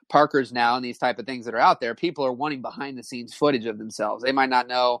the Parkers now and these type of things that are out there, people are wanting behind-the-scenes footage of themselves. They might not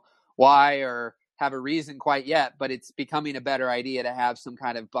know why or have a reason quite yet, but it's becoming a better idea to have some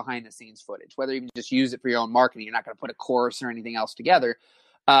kind of behind the scenes footage, whether you can just use it for your own marketing. You're not going to put a course or anything else together.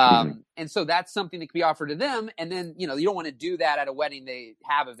 And so that's something that can be offered to them. And then, you don't want to do that at a wedding. They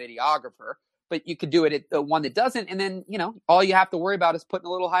have a videographer, but you could do it at one that doesn't. And then, all you have to worry about is putting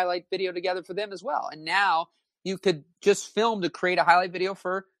a little highlight video together for them as well. And now you could just film to create a highlight video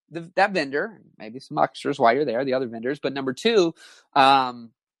for that vendor, maybe some extras while you're there, the other vendors. But number two,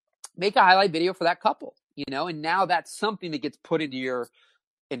 make a highlight video for that couple, and now that's something that gets put into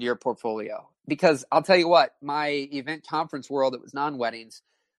your portfolio. Because I'll tell you what, my event conference world, it was non-weddings.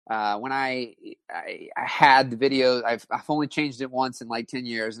 When I had the video, I've only changed it once in like 10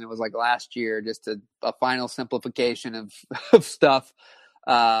 years, and it was like last year, just a final simplification of stuff,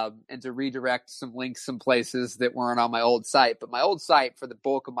 and to redirect some links, some places that weren't on my old site. But my old site, for the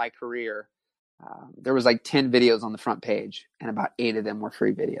bulk of my career, there was like 10 videos on the front page, and about 8 of them were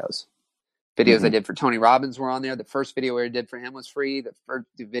free videos. I did for Tony Robbins were on there. The first video I did for him was free. The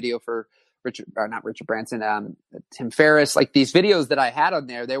video for not Richard Branson, Tim Ferriss, like these videos that I had on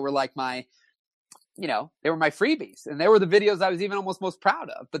there, they were like my, they were my freebies, and they were the videos I was even almost most proud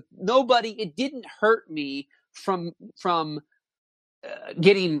of. But it didn't hurt me from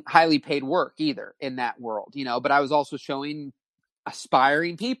getting highly paid work either in that world, but I was also showing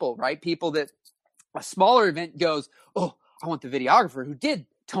aspiring people, right? People that a smaller event goes, oh, I want the videographer who did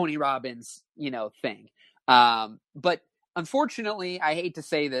Tony Robbins, thing. But unfortunately, I hate to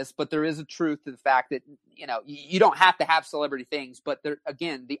say this, but there is a truth to the fact that, you don't have to have celebrity things, but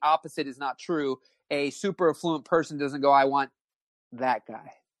again, the opposite is not true. A super affluent person doesn't go, I want that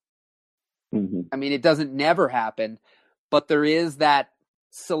guy. It doesn't never happen, but there is that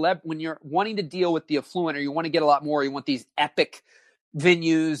when you're wanting to deal with the affluent, or you want to get a lot more, you want these epic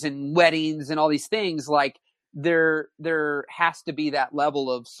venues and weddings and all these things, like there has to be that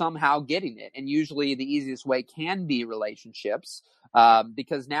level of somehow getting it. And usually the easiest way can be relationships,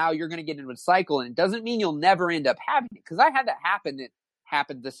 because now you're going to get into a cycle, and it doesn't mean you'll never end up having it. Because I had that happen. It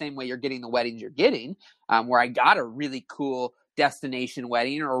happened the same way you're getting the weddings you're getting, where I got a really cool destination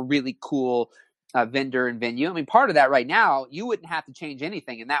wedding or a really cool vendor and venue. Part of that right now, you wouldn't have to change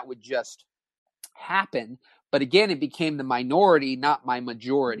anything, and that would just happen. But again, it became the minority, not my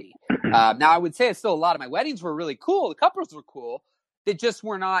majority. Now, I would say it's still a lot of my weddings were really cool. The couples were cool. They just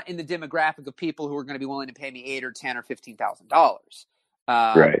were not in the demographic of people who were going to be willing to pay me $8,000 or $10,000 or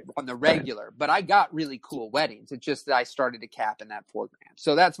 $15,000 on the regular. Right. But I got really cool weddings. It's just that I started to cap in that $4,000.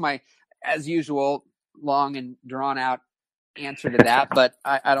 So that's my, as usual, long and drawn out answer to that. But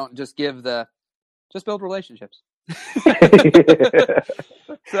I don't just give just build relationships.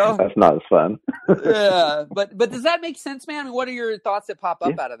 So that's not as fun. Yeah, but does that make sense, man? What are your thoughts that pop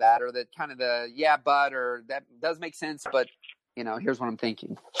up out of that, or that kind of or that does make sense, but here's what I'm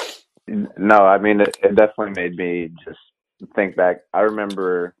thinking. No, it definitely made me just think back. I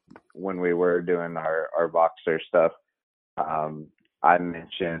remember when we were doing our Voxer stuff, I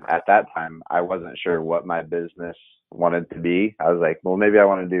mentioned at that time I wasn't sure what my business wanted to be. I was like, well, maybe I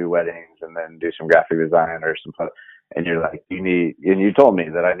want to do weddings and then do some graphic design or some. And you're like, you told me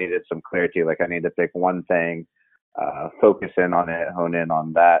that I needed some clarity. Like I need to pick one thing, focus in on it, hone in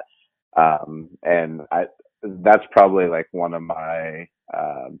on that. And that's probably like one of my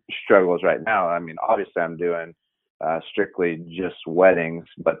struggles right now. I mean, obviously I'm doing strictly just weddings,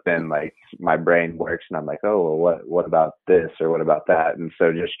 but then like my brain works and I'm like, oh, well, what about this or what about that? And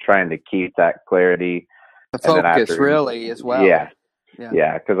so just trying to keep that clarity. The And then I have focus to, really as well. yeah, Yeah.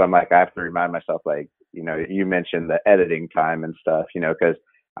 yeah, because I'm like, I have to remind myself, like, you know, you mentioned the editing time and stuff, you know, because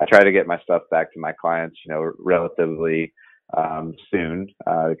I try to get my stuff back to my clients, you know, relatively soon,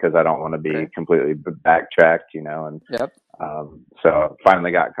 because I don't want to be Okay. completely backtracked, you know, and Yep. so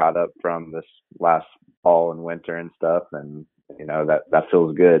finally got caught up from this last fall and winter and stuff, and you know that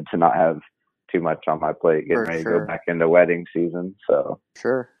feels good to not have too much on my plate, getting For ready to go sure. back into wedding season. So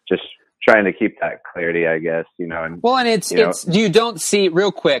Sure. just trying to keep that clarity, I guess, you know, and Well, and it's you know, you don't see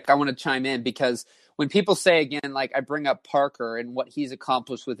real quick. I want to chime in because when people say again, like I bring up Parker and what he's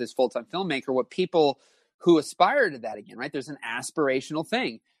accomplished with his full-time filmmaker, what people who aspire to that again, right? There's an aspirational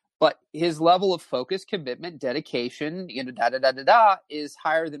thing, but his level of focus, commitment, dedication, you know, is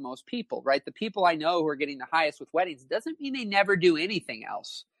higher than most people, right? The people I know who are getting the highest with weddings doesn't mean they never do anything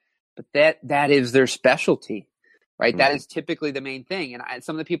else, but that is their specialty. Right, that mm-hmm, is typically the main thing. And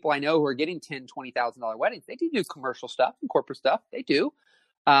some of the people I know who are getting $10,000-$20,000 weddings, they do commercial stuff and corporate stuff. They do,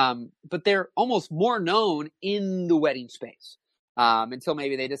 but they're almost more known in the wedding space until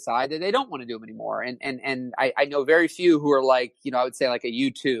maybe they decide that they don't want to do them anymore. And I know very few who are like, you know, I would say like a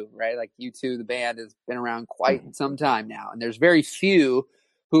U2, right? Like U2, the band has been around quite mm-hmm. some time now, and there's very few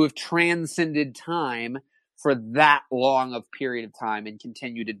who have transcended time for that long of period of time and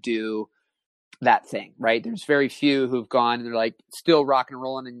continue to do that thing, right? There's very few who've gone and they're like still rocking and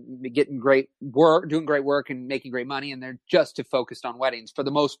rolling and getting great work, doing great work and making great money, and they're just too focused on weddings for the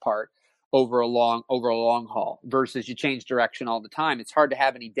most part over a long haul. Versus you change direction all the time. It's hard to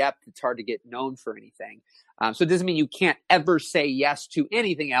have any depth. It's hard to get known for anything. So it doesn't mean you can't ever say yes to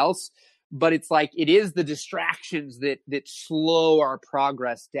anything else, but it's like it is the distractions that slow our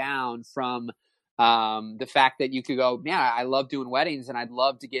progress down from the fact that you could go, yeah, I love doing weddings and I'd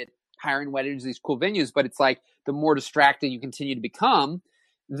love to get hiring weddings, these cool venues, but it's like the more distracted you continue to become,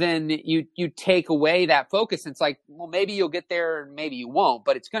 then you take away that focus. And it's like, well, maybe you'll get there and maybe you won't,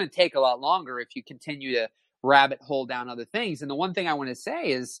 but it's going to take a lot longer if you continue to rabbit hole down other things. And the one thing I want to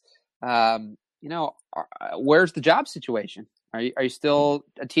say is, you know, where's the job situation? Are you still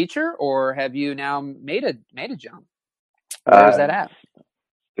a teacher, or have you now made a jump? Where's that at?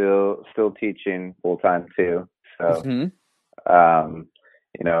 Still teaching full time too. So, Mm-hmm. um,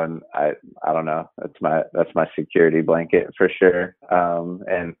 you know, and I don't know. That's my security blanket for sure.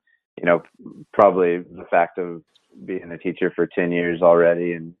 And you know, probably the fact of being a teacher for 10 years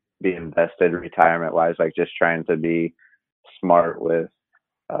already and being vested retirement wise, like just trying to be smart with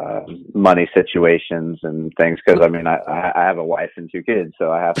money situations and things. Because I mean, I have a wife and two kids,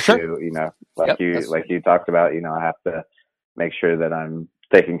 so I have For sure. to, you know, Yep. like you talked about, you know, I have to make sure that I'm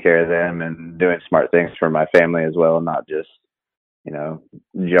taking care of them and doing smart things for my family as well, and not just, you know,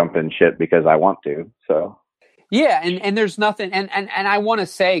 jumping ship because I want to. So Yeah, and there's nothing, and I want to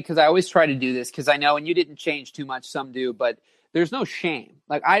say, because I always try to do this, because I know, and you didn't change too much, some do, but there's no shame.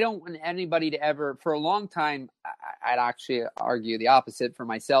 Like I don't want anybody to ever, for a long time, I'd actually argue the opposite for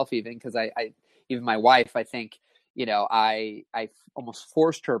myself, even because I even my wife, I think, you know, I almost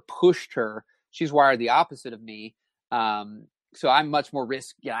forced her, pushed her. She's wired the opposite of me, so I'm much more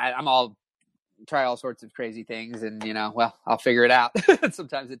risk. Yeah, I'm all try all sorts of crazy things, and you know, well, I'll figure it out.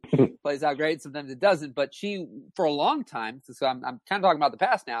 Sometimes it plays out great, sometimes it doesn't. But she, for a long time, so I'm kind of talking about the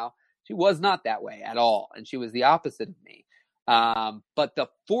past now, she was not that way at all, and she was the opposite of me. But the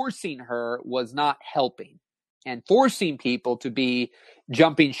forcing her was not helping, and forcing people to be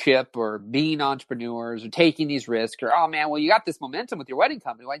jumping ship or being entrepreneurs or taking these risks, or, oh man, well, you got this momentum with your wedding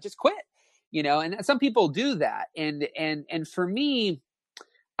company, why just quit? You know, and some people do that, and for me,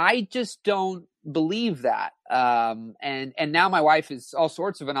 I just don't believe that. And now my wife is all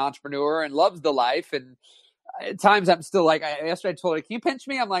sorts of an entrepreneur and loves the life. And at times I'm still like, yesterday I told her, "Can you pinch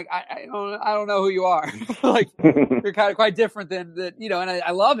me?" I'm like, I don't know who you are. Like you're kind of quite different than that, you know. And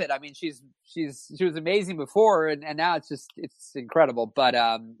I love it. I mean, she was amazing before, and now it's incredible. But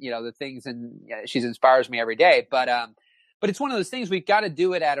you know, the things, and she inspires me every day. But it's one of those things, we've got to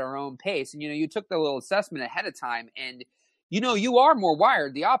do it at our own pace. And you know, you took the little assessment ahead of time, and you know, you are more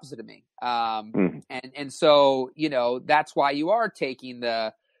wired the opposite of me. And so, you know, that's why you are taking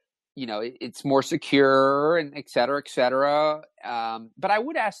the, you know, it's more secure and et cetera, et cetera. But I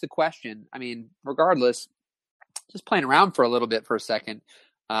would ask the question, I mean, regardless, just playing around for a little bit for a second.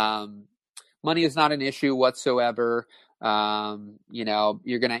 Money is not an issue whatsoever. You know,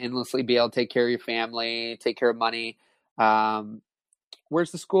 you're going to endlessly be able to take care of your family, take care of money.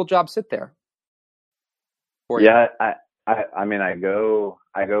 Where's the school job sit there? for you? Yeah, I mean, I go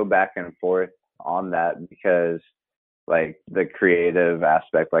back and forth on that because like the creative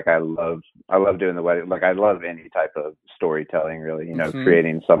aspect, like I love doing the wedding. Like I love any type of storytelling, really, Mm-hmm.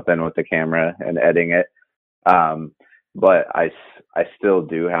 creating something with the camera and editing it. Um, but I still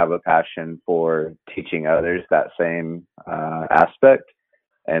do have a passion for teaching others that same aspect.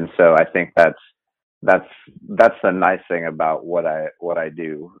 And so I think that's that's the nice thing about what I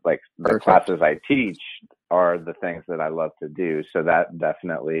do. Like the Perfect. classes I teach are the things that I love to do. So that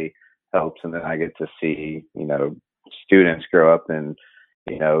definitely helps. And then I get to see, students grow up and,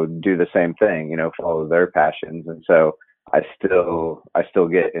 do the same thing, follow their passions. And so I still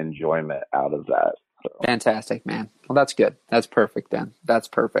get enjoyment out of that. So. Fantastic, man. Well, that's good. That's perfect then. That's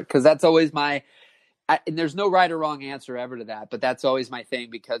perfect. Because that's always and there's no right or wrong answer ever to that, but that's always my thing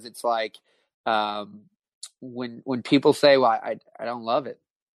because it's like, um, when people say, well, I don't love it,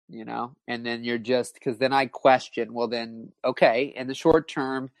 and then you're just, because then I question, well, then, okay, in the short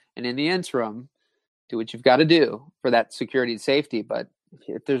term and in the interim, do what you've got to do for that security and safety. But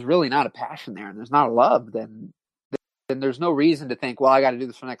if there's really not a passion there and there's not a love, then there's no reason to think, well, I got to do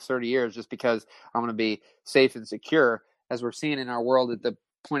this for the next 30 years just because I'm going to be safe and secure. As we're seeing in our world at the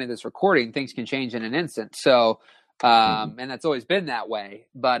point of this recording, things can change in an instant. So, Mhm. and that's always been that way.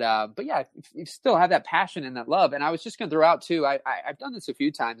 But yeah, if you still have that passion and that love. And I was just going to throw out too, I've done this a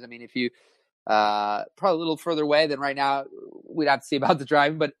few times. I mean, if you, probably a little further away than right now, we'd have to see about the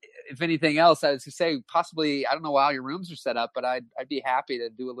driving, but if anything else, I was to say possibly, I don't know how your rooms are set up, but I'd be happy to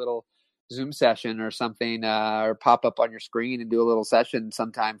do a little Zoom session or something, or pop up on your screen and do a little session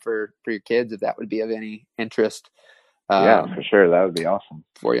sometime for your kids, if that would be of any interest, Yeah, for um, sure. That would be awesome.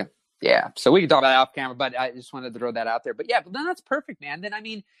 for you. Yeah. So we can talk about it off camera, but I just wanted to throw that out there. But yeah, but then that's perfect, man. Then, I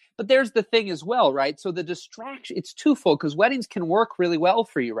mean, but there's the thing as well, right? So the distraction, it's twofold, because weddings can work really well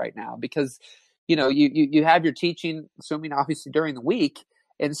for you right now because, you have your teaching, assuming obviously during the week.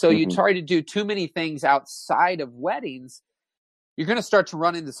 And so you Hmm. try to do too many things outside of weddings, you're going to start to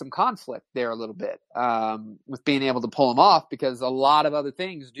run into some conflict there a little bit, with being able to pull them off, because a lot of other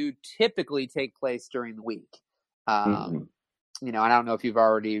things do typically take place during the week. Hmm. Um, and I don't know if you've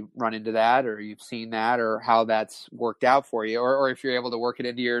already run into that or you've seen that or how that's worked out for you, or if you're able to work it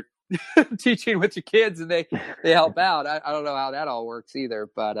into your teaching with your kids and they help out. I don't know how that all works either,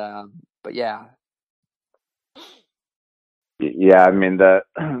 but yeah. Yeah, I mean the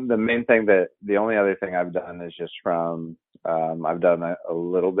main thing that the only other thing I've done is just from I've done a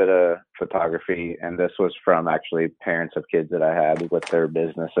little bit of photography, and this was from actually parents of kids that I had with their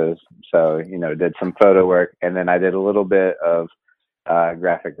businesses. So did some photo work, and then I did a little bit of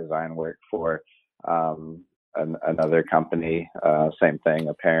graphic design work for another company. Same thing,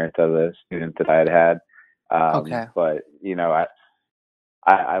 a parent of a student that I had. Okay. But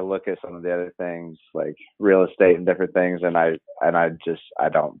I look at some of the other things like real estate and different things, and I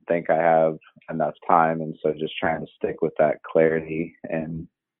don't think I have enough time, and so just trying to stick with that clarity and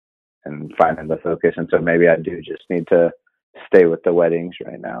finding the focus. And so maybe I do just need to stay with the weddings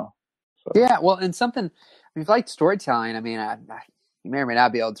right now. So. Yeah. Well, and something, if you like storytelling, I mean, you may or may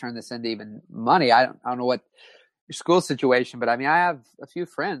not be able to turn this into even money. I don't know what your school situation, but I mean, I have a few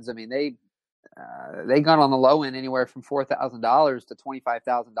friends. I mean, they got on the low end anywhere from $4,000 to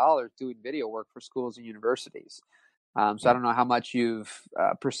 $25,000 doing video work for schools and universities. So I don't know how much you've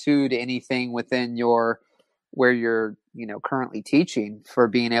pursued anything within where you're currently teaching, for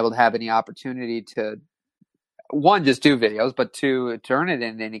being able to have any opportunity to, one, just do videos, but two, turn it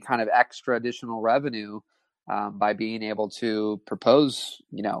into any kind of extra additional revenue, by being able to propose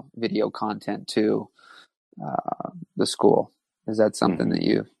video content to the school. Is that something Hmm. that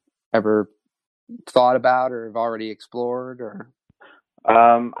you've ever thought about or have already explored? Or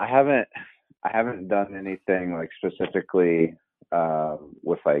I haven't done anything like specifically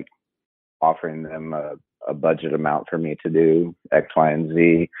with like offering them a budget amount for me to do X, Y, and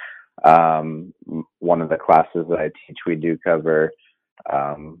Z. One of the classes that I teach, we do cover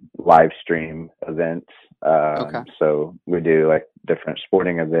live stream events. Okay. So we do like different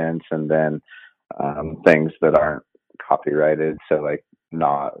sporting events, and then things that aren't copyrighted. So like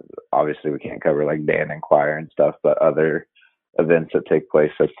not obviously we can't cover like band and choir and stuff, but other events that take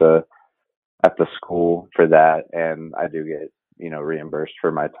place at the school for that, and I do get reimbursed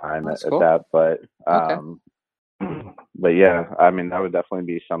for my time That's at cool. that. But Okay. but yeah, I mean that would definitely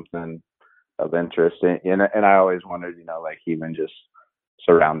be something of interest, and I always wondered, like even just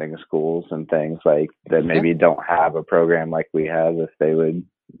surrounding schools and things like that Yeah, maybe don't have a program like we have, if they would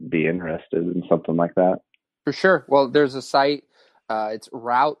be interested in something like that. for sure. Well, there's a site, it's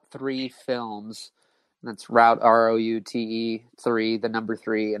Route 3 Films. That's Route ROUTE 3, the number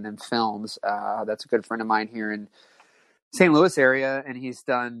 3, and then films. That's a good friend of mine here in St. Louis area, and he's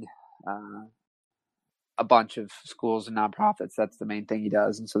done a bunch of schools and nonprofits. That's the main thing he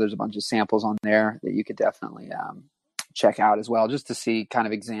does, and so there's a bunch of samples on there that you could definitely check out as well, just to see kind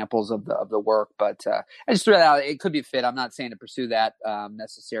of examples of the work. But I just threw that out. It could be a fit. I'm not saying to pursue that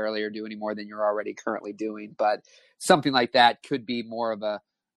necessarily or do any more than you're already currently doing, but something like that could be more of a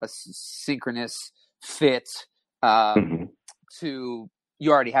synchronous fit to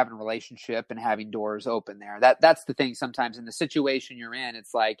you already having a relationship and having doors open there. That's the thing. Sometimes in the situation you're in,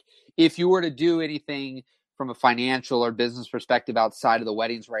 it's like if you were to do anything from a financial or business perspective outside of the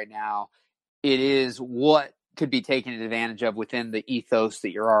weddings right now, it is what could be taken advantage of within the ethos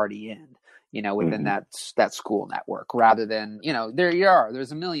that you're already in, within that school network, rather than,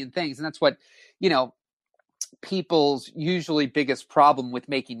 there's a million things. And that's what, people's usually biggest problem with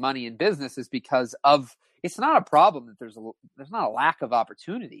making money in business is because of, it's not a problem that there's not a lack of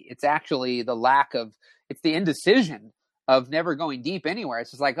opportunity. It's actually it's the indecision of never going deep anywhere.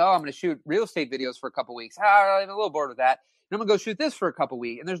 It's just like, oh, I'm going to shoot real estate videos for a couple of weeks. I'm a little bored with that. And I'm going to go shoot this for a couple of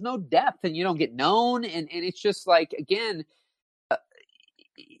weeks. And there's no depth and you don't get known. And it's just like, again,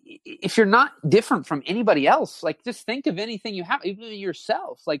 if you're not different from anybody else, like just think of anything you have, even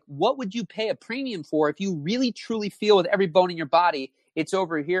yourself. Like, what would you pay a premium for if you really truly feel with every bone in your body it's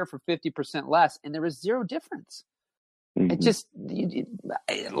over here for 50% less, and there is zero difference? It just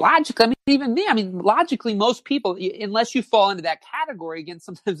logically, logically, most people, unless you fall into that category, again,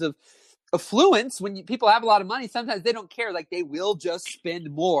 sometimes of affluence, when people have a lot of money, sometimes they don't care. Like, they will just spend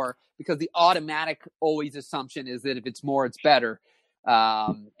more because the automatic always assumption is that if it's more, it's better.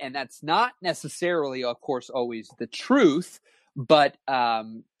 And that's not necessarily, of course, always the truth, but,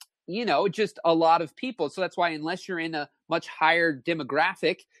 just a lot of people. So that's why, unless you're in a much higher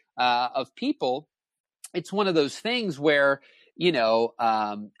demographic of people, it's one of those things where,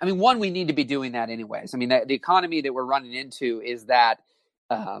 one, we need to be doing that anyways. The economy that we're running into is that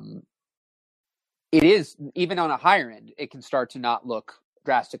it is, even on a higher end, it can start to not look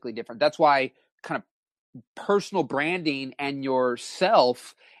drastically different. That's why kind of personal branding and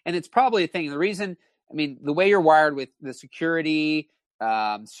yourself, and it's probably a thing. The reason, the way you're wired with the security,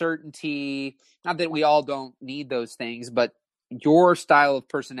 certainty, not that we all don't need those things, but your style of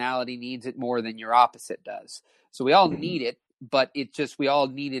personality needs it more than your opposite does. So we all need it, but we all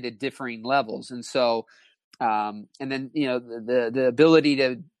need it at differing levels. And so, and then, the ability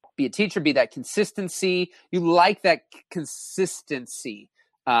to be a teacher, be that consistency, you like that consistency.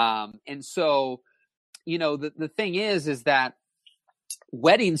 And so, the thing is that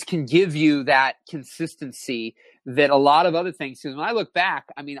weddings can give you that consistency that a lot of other things, because when I look back,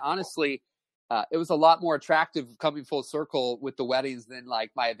 honestly, it was a lot more attractive coming full circle with the weddings than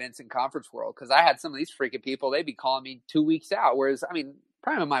like my events and conference world. Cause I had some of these freaking people, they'd be calling me 2 weeks out. Whereas,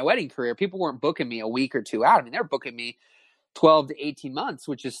 prior to my wedding career, people weren't booking me a week or two out. They're booking me 12 to 18 months,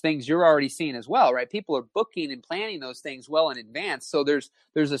 which is things you're already seeing as well, right? People are booking and planning those things well in advance. So there's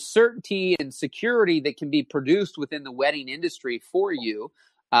a certainty and security that can be produced within the wedding industry for you.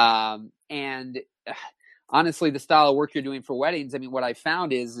 And honestly, the style of work you're doing for weddings, what I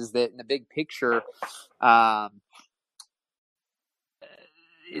found is that in the big picture,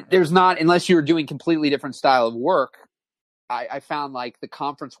 there's not, unless you're doing completely different style of work, I found like the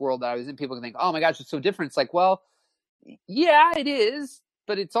conference world that I was in, people can think, oh my gosh, it's so different. It's like, well, yeah, it is,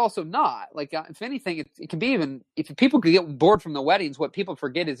 but it's also not. Like, if anything, it can be, even if people could get bored from the weddings, what people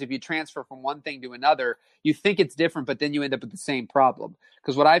forget is if you transfer from one thing to another, you think it's different, but then you end up with the same problem.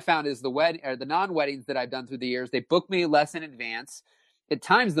 Because what I found is the non-weddings that I've done through the years, they book me less in advance. At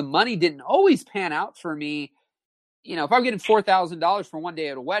times, the money didn't always pan out for me. If I'm getting $4,000 for one day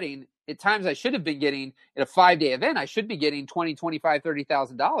at a wedding, at times I should have been getting, at a 5-day event, I should be getting $20,000, $25,000,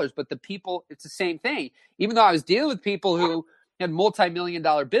 $30,000. But the people, it's the same thing. Even though I was dealing with people who had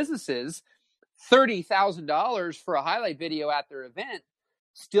multi-million-dollar businesses, $30,000 for a highlight video at their event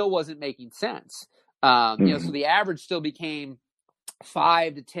still wasn't making sense. So the average still became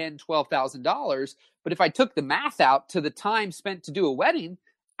 $5,000 to $10,000, $12,000. But if I took the math out to the time spent to do a wedding,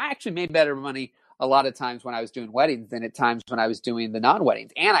 I actually made better money a lot of times when I was doing weddings than at times when I was doing the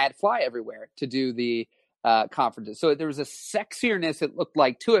non-weddings. And I had to fly everywhere to do the conferences. So there was a sexierness, it looked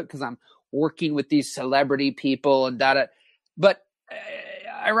like, to it, because I'm working with these celebrity people and data. But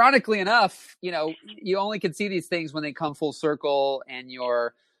ironically enough, you only can see these things when they come full circle and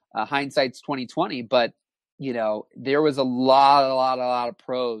your hindsight's 2020. But, there was a lot of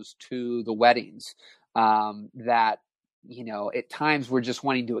pros to the weddings that, at times we're just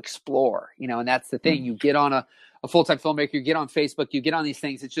wanting to explore, and that's the thing. You get on a full-time filmmaker, you get on Facebook, you get on these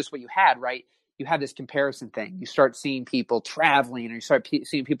things. It's just what you had, right? you have this comparison thing. You start seeing people traveling, or you start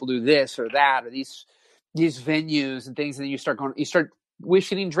seeing people do this or that, or these venues and things, and then you start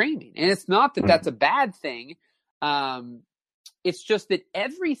wishing and dreaming. And it's not that that's a bad thing. It's just that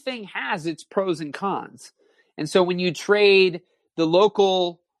everything has its pros and cons. And so when you trade the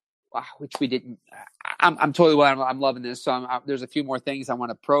local, which we didn't, I'm totally, I'm loving this. So there's a few more things I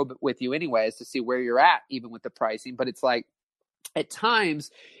want to probe with you anyways to see where you're at, even with the pricing. But it's like, at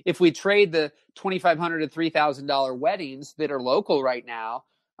times, if we trade the $2,500 to $3,000 weddings that are local right now,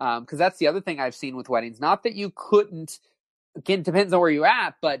 because that's the other thing I've seen with weddings. Not that you couldn't, again, it depends on where you're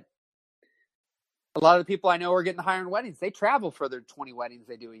at, but a lot of the people I know are getting higher in weddings. They travel for their 20 weddings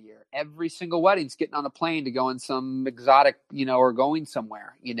they do a year. Every single wedding's getting on a plane to go in some exotic, or going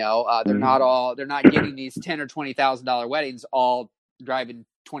somewhere. They're not getting these $10,000 or $20,000 weddings all driving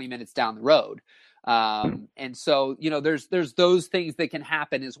 20 minutes down the road. And so, there's those things that can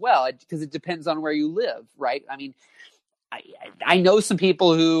happen as well, because it depends on where you live, right? I mean, I know some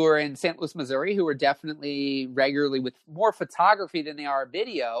people who are in St. Louis, Missouri, who are definitely regularly with more photography than they are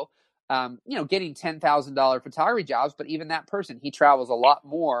video, getting $10,000 photography jobs, but even that person, he travels a lot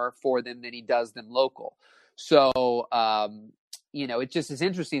more for them than he does them local. So, it just is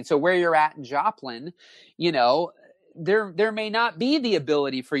interesting. So where you're at in Joplin, there may not be the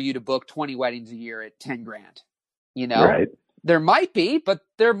ability for you to book 20 weddings a year at 10 grand, Right. There might be, but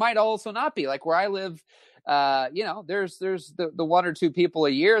there might also not be. Like where I live, there's the one or two people a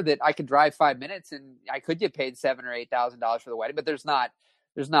year that I could drive 5 minutes and I could get paid $7,000 or $8,000 for the wedding, but there's not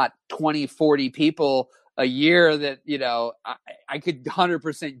 20, 40 people a year that, I could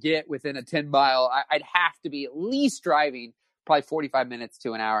 100% get within a 10-mile. I'd have to be at least driving probably 45 minutes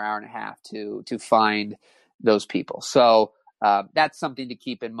to an hour, hour and a half to find those people. So that's something to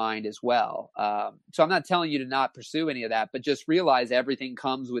keep in mind as well. So I'm not telling you to not pursue any of that, but just realize everything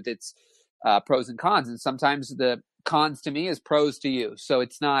comes with its pros and cons. And sometimes the cons to me is pros to you. So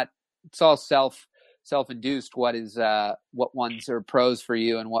it's all self-induced what ones are pros for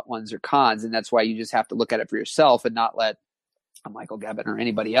you and what ones are cons. And that's why you just have to look at it for yourself and not let Michael Gebbon or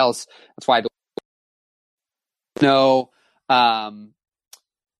anybody else. That's why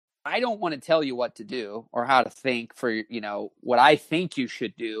I don't want to tell you what to do or how to think for, what I think you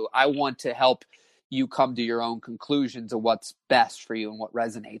should do. I want to help you come to your own conclusions of what's best for you and what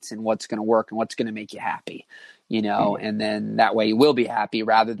resonates and what's going to work and what's going to make you happy, and then that way you will be happy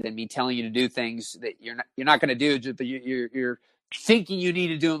rather than me telling you to do things that you're not going to do, just but you're thinking you need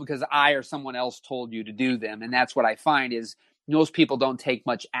to do them because I or someone else told you to do them. And that's what I find is most people don't take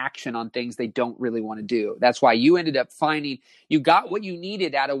much action on things they don't really want to do. That's why you ended up finding you got what you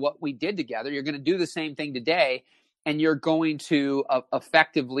needed out of what we did together. You're going to do the same thing today, and you're going to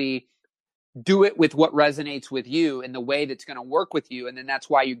effectively do it with what resonates with you in the way that's going to work with you. And then that's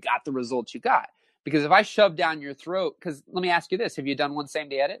why you got the results you got. Because if I shove down your throat, because let me ask you this, have you done one same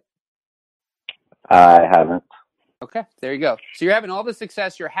day edit? I haven't. Okay, there you go. So you're having all the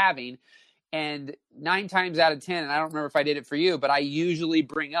success you're having, and 9 times out of 10, and I don't remember if I did it for you, but I usually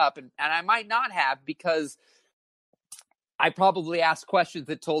bring up, and I might not have because I probably asked questions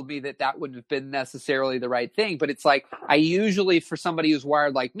that told me that wouldn't have been necessarily the right thing. But it's like I usually, for somebody who's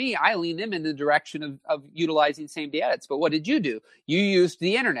wired like me, I lean them in the direction of utilizing same-day edits. But what did you do? You used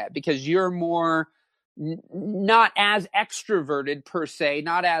the internet because you're more not as extroverted per se,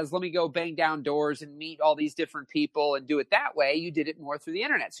 not as let me go bang down doors and meet all these different people and do it that way. You did it more through the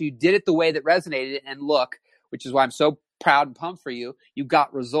internet. So you did it the way that resonated, and look, which is why I'm so proud and pumped for you, you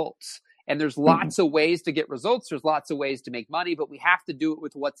got results. And there's lots of ways to get results. There's lots of ways to make money, but we have to do it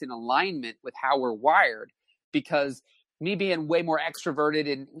with what's in alignment with how we're wired. Because me being way more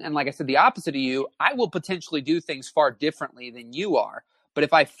extroverted and like I said, the opposite of you, I will potentially do things far differently than you are. But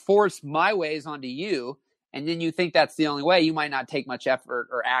if I force my ways onto you, and then you think that's the only way, you might not take much effort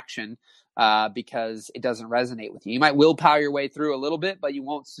or action because it doesn't resonate with you. You might willpower your way through a little bit, but you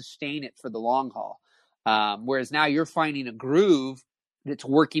won't sustain it for the long haul. Whereas now you're finding a groove that's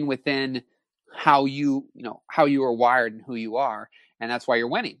working within how you are wired and who you are. And that's why you're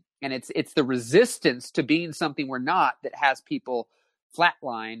winning. And it's the resistance to being something we're not that has people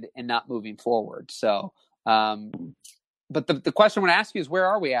flatlined and not moving forward. So, but the question I want to ask you is, where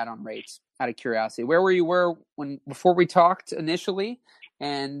are we at on rates, out of curiosity? Where were you before we talked initially,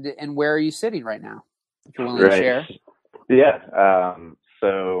 and where are you sitting right now, if you're willing to share? Yeah.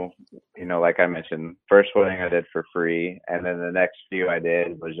 So, like I mentioned, first wedding I did for free, and then the next few I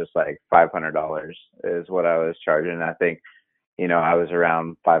did was just like $500 is what I was charging. I think, I was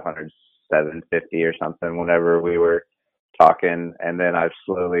around 500, 750 or something whenever we were talking, and then I've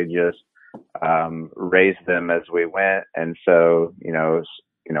slowly just raised them as we went. And so,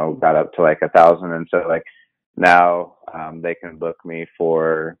 got got up to like 1,000. And so like now, they can book me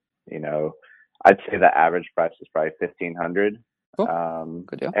for, I'd say the average price is probably 1,500. Cool.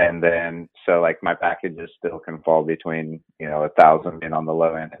 Good deal. And then, so like my packages still can fall between, 1,000 being on the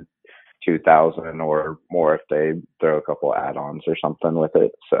low end and 2,000 or more if they throw a couple add-ons or something with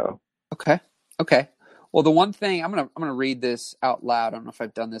it. So. Okay. Well, the one thing I'm gonna read this out loud. I don't know if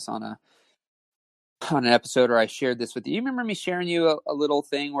I've done this on an episode or I shared this with you. You remember me sharing you a little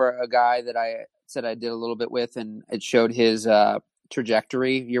thing where a guy that I said I did a little bit with, and it showed his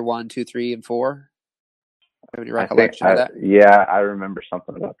trajectory, year 1, 2, 3, and 4. Have any recollection of that? Yeah, I remember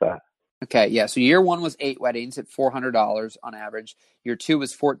something about that. Okay, yeah. So year 1 was 8 weddings at $400 on average. Year 2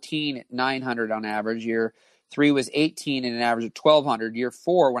 was 14 at $900 on average. Year 3 was 18 at an average of $1,200. Year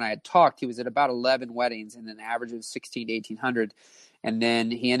 4, when I had talked, he was at about 11 weddings and an average of $1,600 to $1,800. And then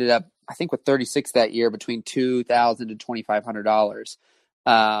he ended up, I think, with 36 that year, between $2,000 to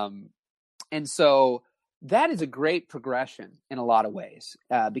 $2,500. And so that is a great progression in a lot of ways,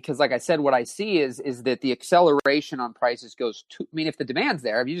 because, like I said, what I see is that the acceleration on prices goes to. I mean, if the demand's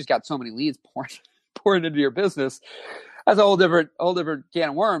there, if you just got so many leads pouring into your business, that's a whole different can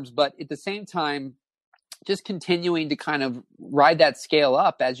of worms. But at the same time, just continuing to kind of ride that scale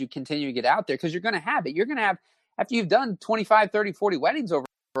up as you continue to get out there, because you're going to have it. You're going to have, after you've done 25, 30, 40 weddings over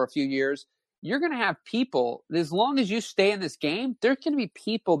a few years, you're going to have people, as long as you stay in this game, there's going to be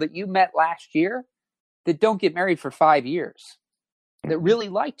people that you met last year that don't get married for 5 years, that really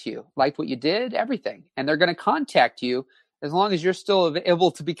liked what you did, everything. And they're going to contact you as long as you're still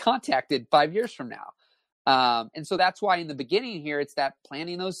able to be contacted 5 years from now. And so that's why in the beginning here, it's that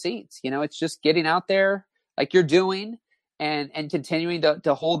planting those seeds. It's just getting out there like you're doing and continuing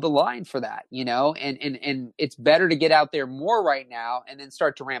to hold the line for that, and it's better to get out there more right now and then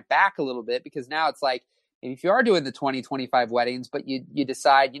start to ramp back a little bit, because now it's like, if you are doing the 20, 25 weddings, but you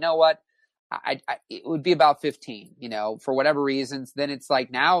decide, you know what, it would be about 15, for whatever reasons, then it's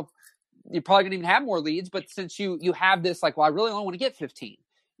like, now you're probably going to even have more leads. But since you have this, like, well, I really only want to get 15,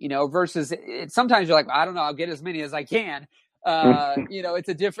 versus sometimes you're like, well, I don't know, I'll get as many as I can. It's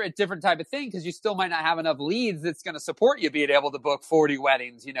a different type of thing, because you still might not have enough leads that's going to support you being able to book 40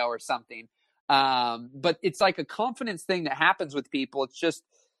 weddings, or something. But it's like a confidence thing that happens with people. It's just,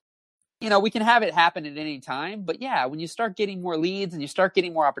 we can have it happen at any time, but yeah, when you start getting more leads and you start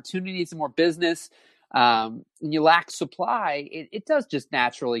getting more opportunities and more business, and you lack supply, it does just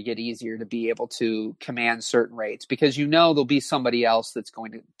naturally get easier to be able to command certain rates, because there'll be somebody else that's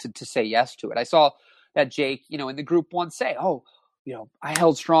going to say yes to it. I saw that Jake, in the group once say, "Oh, I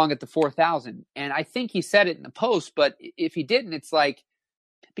held strong at the 4,000," and I think he said it in the post, but if he didn't, it's like,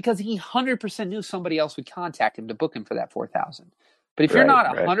 because he 100% knew somebody else would contact him to book him for that 4,000. But if you're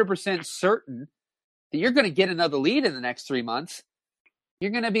not 100% certain that you're going to get another lead in the next 3 months,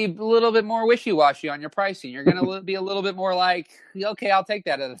 you're going to be a little bit more wishy-washy on your pricing. You're going to be a little bit more like, okay, I'll take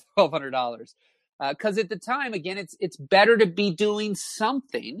that at $1,200. Because at the time, again, it's better to be doing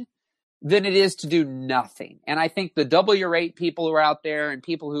something than it is to do nothing. And I think the double your rate people who are out there, and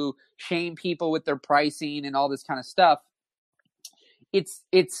people who shame people with their pricing and all this kind of stuff,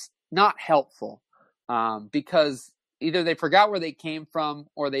 it's not helpful, because either they forgot where they came from,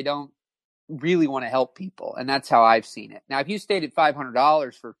 or they don't really want to help people. And that's how I've seen it. Now, if you stayed at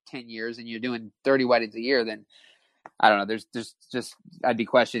 $500 for 10 years and you're doing 30 weddings a year, then I don't know, there's just, I'd be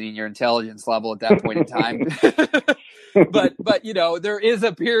questioning your intelligence level at that point in time. But there is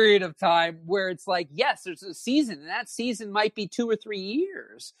a period of time where it's like, yes, there's a season, and that season might be 2 or 3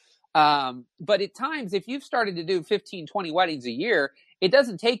 years. But at times, if you've started to do 15, 20 weddings a year, it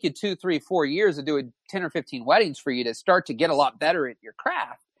doesn't take you 2, 3, 4 years of doing 10 or 15 weddings for you to start to get a lot better at your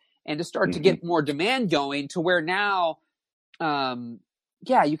craft, and to start to get more demand going, to where now,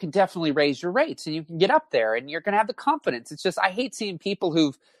 you can definitely raise your rates and you can get up there and you're going to have the confidence. It's just, I hate seeing people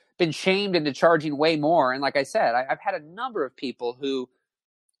who've been shamed into charging way more. And like I said, I've had a number of people who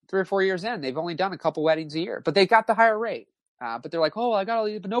 3 or 4 years in, they've only done a couple weddings a year, but they got the higher rate. But they're like, oh, I got all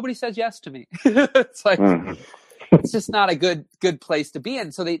these, but nobody says yes to me. It's like, it's just not a good place to be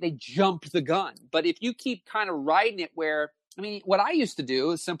in. So they jumped the gun. But if you keep kind of riding it, where, I mean, what I used to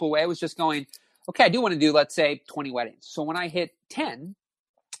do, a simple way, was just going, okay, I do want to do, let's say, 20 weddings. So when I hit 10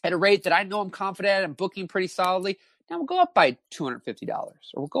 at a rate that I know I'm confident at, I'm booking pretty solidly, now we'll go up by $250, or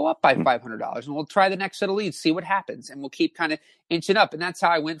we'll go up by $500, and we'll try the next set of leads, see what happens. And we'll keep kind of inching up. And that's how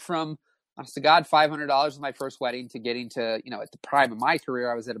I went from, honest to God, $500 was my first wedding, to getting to, at the prime of my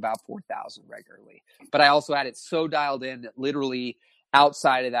career, I was at about 4,000 regularly. But I also had it so dialed in that literally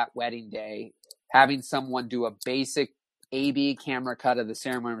outside of that wedding day, having someone do a basic A/B camera cut of the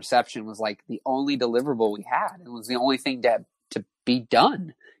ceremony reception was like the only deliverable we had. It was the only thing to be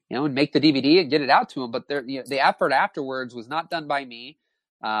done. and make the DVD and get it out to them. But the effort afterwards was not done by me,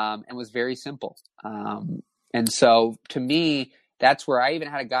 and was very simple. And so to me, that's where I even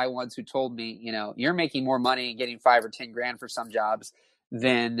had a guy once who told me, you're making more money and getting $5 or $10 for some jobs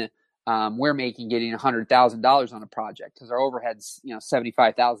than we're making getting $100,000 on a project, because our overhead's,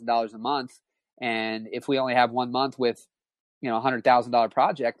 $75,000 a month. And if we only have 1 month with, $100,000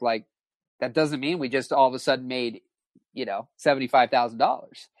 project, like that doesn't mean we just all of a sudden made,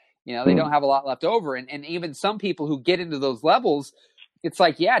 $75,000. They don't have a lot left over. And even some people who get into those levels, it's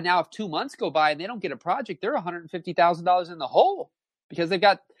like, now if 2 months go by and they don't get a project, they're $150,000 in the hole because they've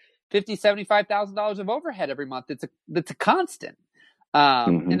got $50,000, $75,000 of overhead every month. That's a constant.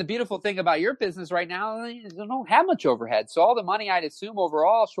 And the beautiful thing about your business right now, you don't have much overhead. So all the money, I'd assume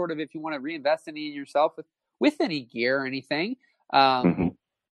overall, short of if you want to reinvest any in yourself with any gear or anything,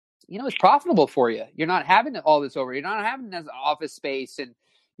 it's profitable for you. You're not having all this over. You're not having this office space and,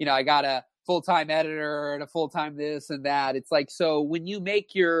 I got a full-time editor and a full-time this and that. It's like, so when you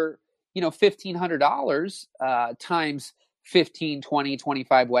make your, $1,500 times 15, 20,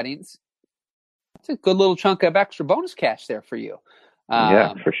 25 weddings, it's a good little chunk of extra bonus cash there for you.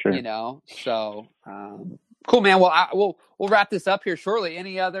 Yeah, for sure. So cool, man. Well, we'll wrap this up here shortly.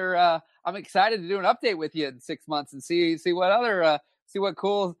 Any other? I'm excited to do an update with you in 6 months and see what other see what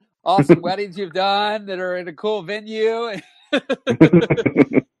cool, awesome weddings you've done that are in a cool venue.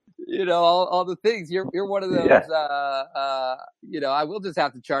 All the things. You're one of those. I will just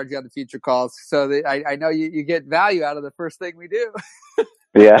have to charge you on the future calls so that I know you get value out of the first thing we do.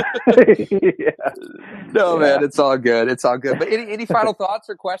 Yeah. No, man, it's all good. It's all good. But any final thoughts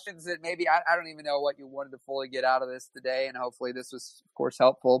or questions that maybe I don't even know what you wanted to fully get out of this today, and hopefully this was, of course,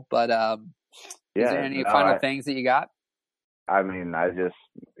 helpful. But is there any final things that you got? I mean, I just,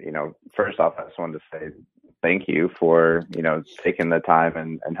 first off, I just wanted to say thank you for, taking the time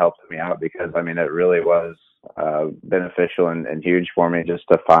and helping me out, because I mean, it really was beneficial and huge for me just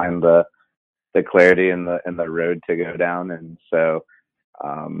to find the clarity in the road to go down. And so,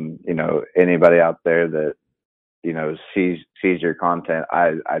 anybody out there that, sees your content,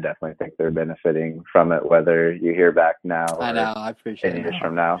 I definitely think they're benefiting from it, whether you hear back now or I know, I appreciate 10 years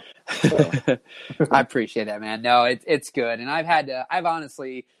from now. So. I appreciate that, man. No, it's good. And I've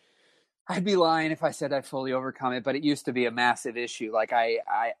honestly, I'd be lying if I said I'd fully overcome it, but it used to be a massive issue. Like I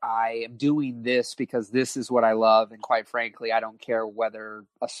am doing this because this is what I love. And quite frankly, I don't care whether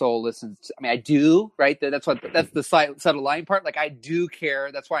a soul listens. I mean, I do, right? That's the subtle line part. Like I do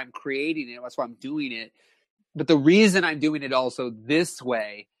care. That's why I'm creating it. That's why I'm doing it. But the reason I'm doing it also this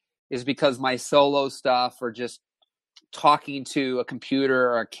way is because my solo stuff or just talking to a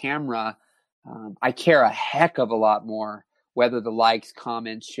computer or a camera, I care a heck of a lot more whether the likes,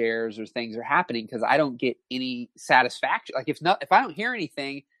 comments, shares, or things are happening, because I don't get any satisfaction. Like if I don't hear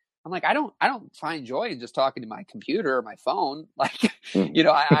anything, I'm like, I don't find joy in just talking to my computer or my phone. Like,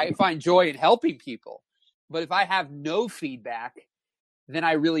 I find joy in helping people. But if I have no feedback, then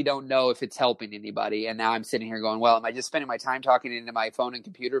I really don't know if it's helping anybody. And now I'm sitting here going, well, am I just spending my time talking into my phone and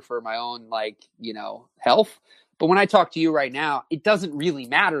computer for my own, health? But when I talk to you right now, it doesn't really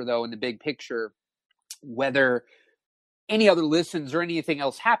matter, though, in the big picture, whether any other listens or anything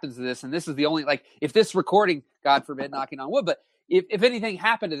else happens to this. And this is the only, if this recording, God forbid, knocking on wood, but if anything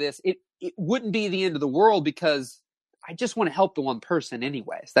happened to this, it wouldn't be the end of the world, because I just want to help the one person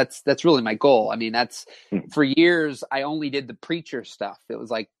anyways. That's really my goal. I mean, that's for years, I only did the preacher stuff. It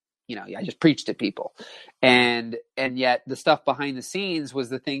was like, I just preached to people. And yet the stuff behind the scenes was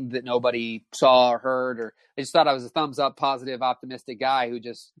the thing that nobody saw or heard, or they just thought I was a thumbs up, positive, optimistic guy who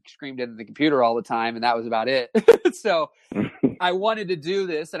just screamed into the computer all the time. And that was about it. So I wanted to do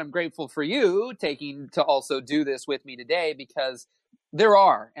this, and I'm grateful for you taking to also do this with me today, because there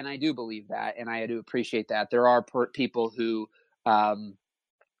are, and I do believe that, and I do appreciate that, there are people who, at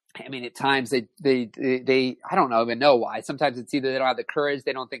times they I don't even know why. Sometimes it's either they don't have the courage,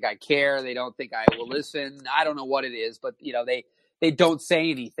 they don't think I care, they don't think I will listen. I don't know what it is, but they don't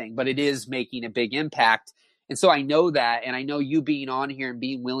say anything, but it is making a big impact. And so I know that, and I know you being on here and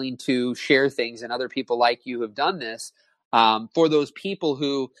being willing to share things, and other people like you have done this, for those people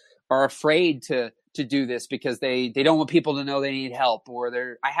who are afraid to do this because they don't want people to know they need help,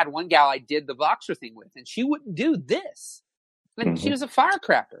 or I had one gal I did the Voxer thing with, and she wouldn't do this. Like, she was a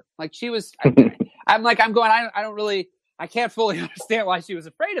firecracker. Like, she was, I can't fully understand why she was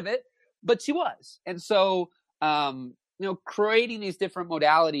afraid of it, but she was. And so, creating these different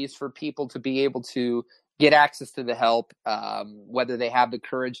modalities for people to be able to get access to the help, whether they have the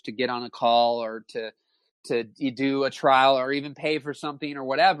courage to get on a call or to you do a trial or even pay for something or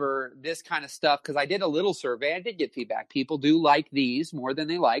whatever, this kind of stuff, because I did a little survey, I did get feedback. People do like these more than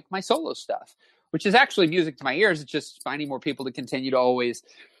they like my solo stuff, which is actually music to my ears. It's just finding more people to continue to always,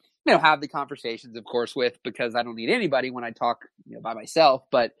 have the conversations, of course, with, because I don't need anybody when I talk, by myself.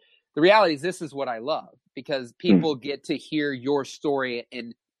 But the reality is, this is what I love, because people get to hear your story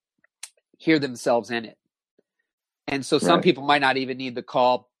and hear themselves in it. And so some people might not even need the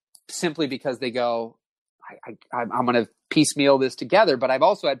call, simply because they go, I'm going to piecemeal this together. But I've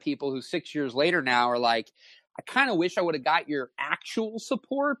also had people who 6 years later now are like, I kind of wish I would have got your actual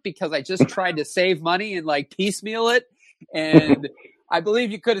support, because I just tried to save money and like piecemeal it. And I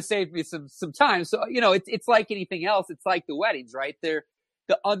believe you could have saved me some time. So, it's like anything else. It's like the weddings, right? The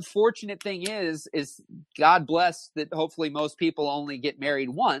unfortunate thing is God bless that hopefully most people only get married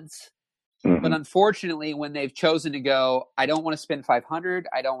once. But unfortunately, when they've chosen to go, I don't want to spend $500,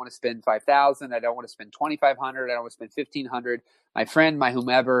 I don't want to spend $5,000, I don't want to spend $2,500, I don't want to spend $1,500. My friend, my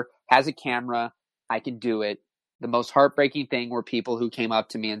whomever has a camera, I can do it. The most heartbreaking thing were people who came up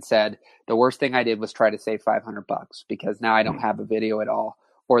to me and said, the worst thing I did was try to save $500 because now I don't have a video at all.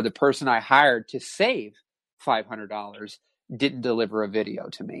 Or the person I hired to save $500 didn't deliver a video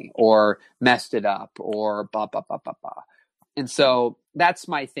to me, or messed it up, or blah, blah, blah, blah, blah. And so that's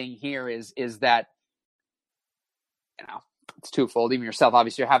my thing here is that, it's twofold. Even yourself,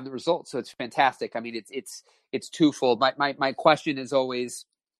 obviously, you're having the results. So it's fantastic. I mean, it's twofold. My question is always,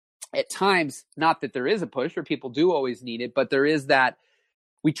 at times, not that there is a push, or people do always need it, but there is that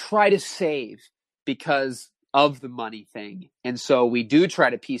we try to save because of the money thing. And so we do try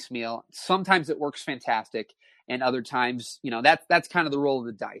to piecemeal. Sometimes it works fantastic. And other times, that's kind of the roll of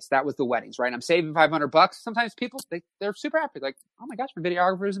the dice. That was the weddings, right? I'm saving $500. Sometimes people, they're super happy. Like, oh my gosh, my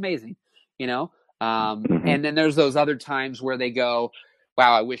videographer is amazing, And then there's those other times where they go,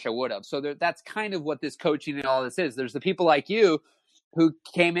 wow, I wish I would have. So that's kind of what this coaching and all this is. There's the people like you who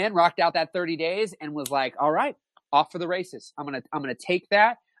came in, rocked out that 30 days and was like, all right, off for the races. I'm going to take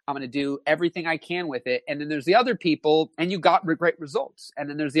that. I'm going to do everything I can with it. And then there's the other people, and you got great results. And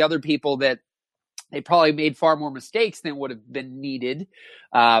then there's the other people that they probably made far more mistakes than would have been needed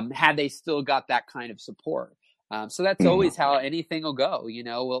had they still got that kind of support. So that's always how anything will go.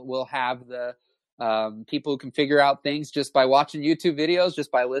 We'll have the people who can figure out things just by watching YouTube videos,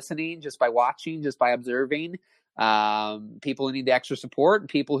 just by listening, just by watching, just by observing. People who need the extra support, and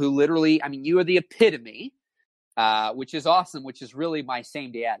people who literally, you are the epitome, which is awesome, which is really my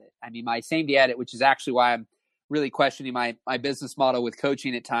same day edit. My same day edit, which is actually why I'm really questioning my business model with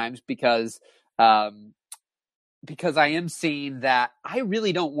coaching at times, because I am seeing that I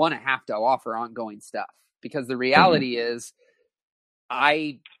really don't want to have to offer ongoing stuff, because the reality is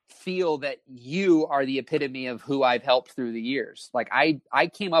I feel that you are the epitome of who I've helped through the years. Like I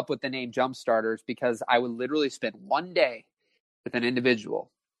came up with the name Jumpstarters because I would literally spend one day with an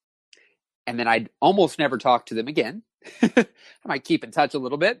individual and then I'd almost never talk to them again. I might keep in touch a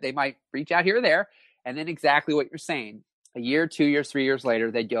little bit. They might reach out here or there. And then exactly what you're saying. A year, 2 years, 3 years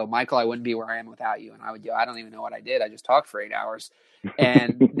later, they'd go, Michael, I wouldn't be where I am without you. And I would go, I don't even know what I did. I just talked for 8 hours.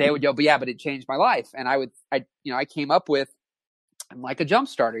 And they would go, but it changed my life. And I came up with, I'm like a jump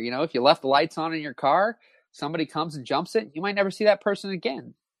starter. If you left the lights on in your car, somebody comes and jumps it, you might never see that person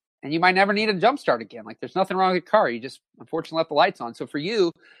again. And you might never need a jump start again. Like, there's nothing wrong with your car. You just unfortunately left the lights on. So for you,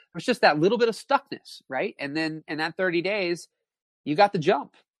 it was just that little bit of stuckness, right? And then in that 30 days, you got the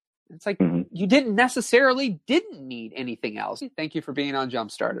jump. It's like you didn't necessarily need anything else. Thank you for being on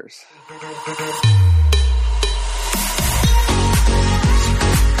Jumpstarters.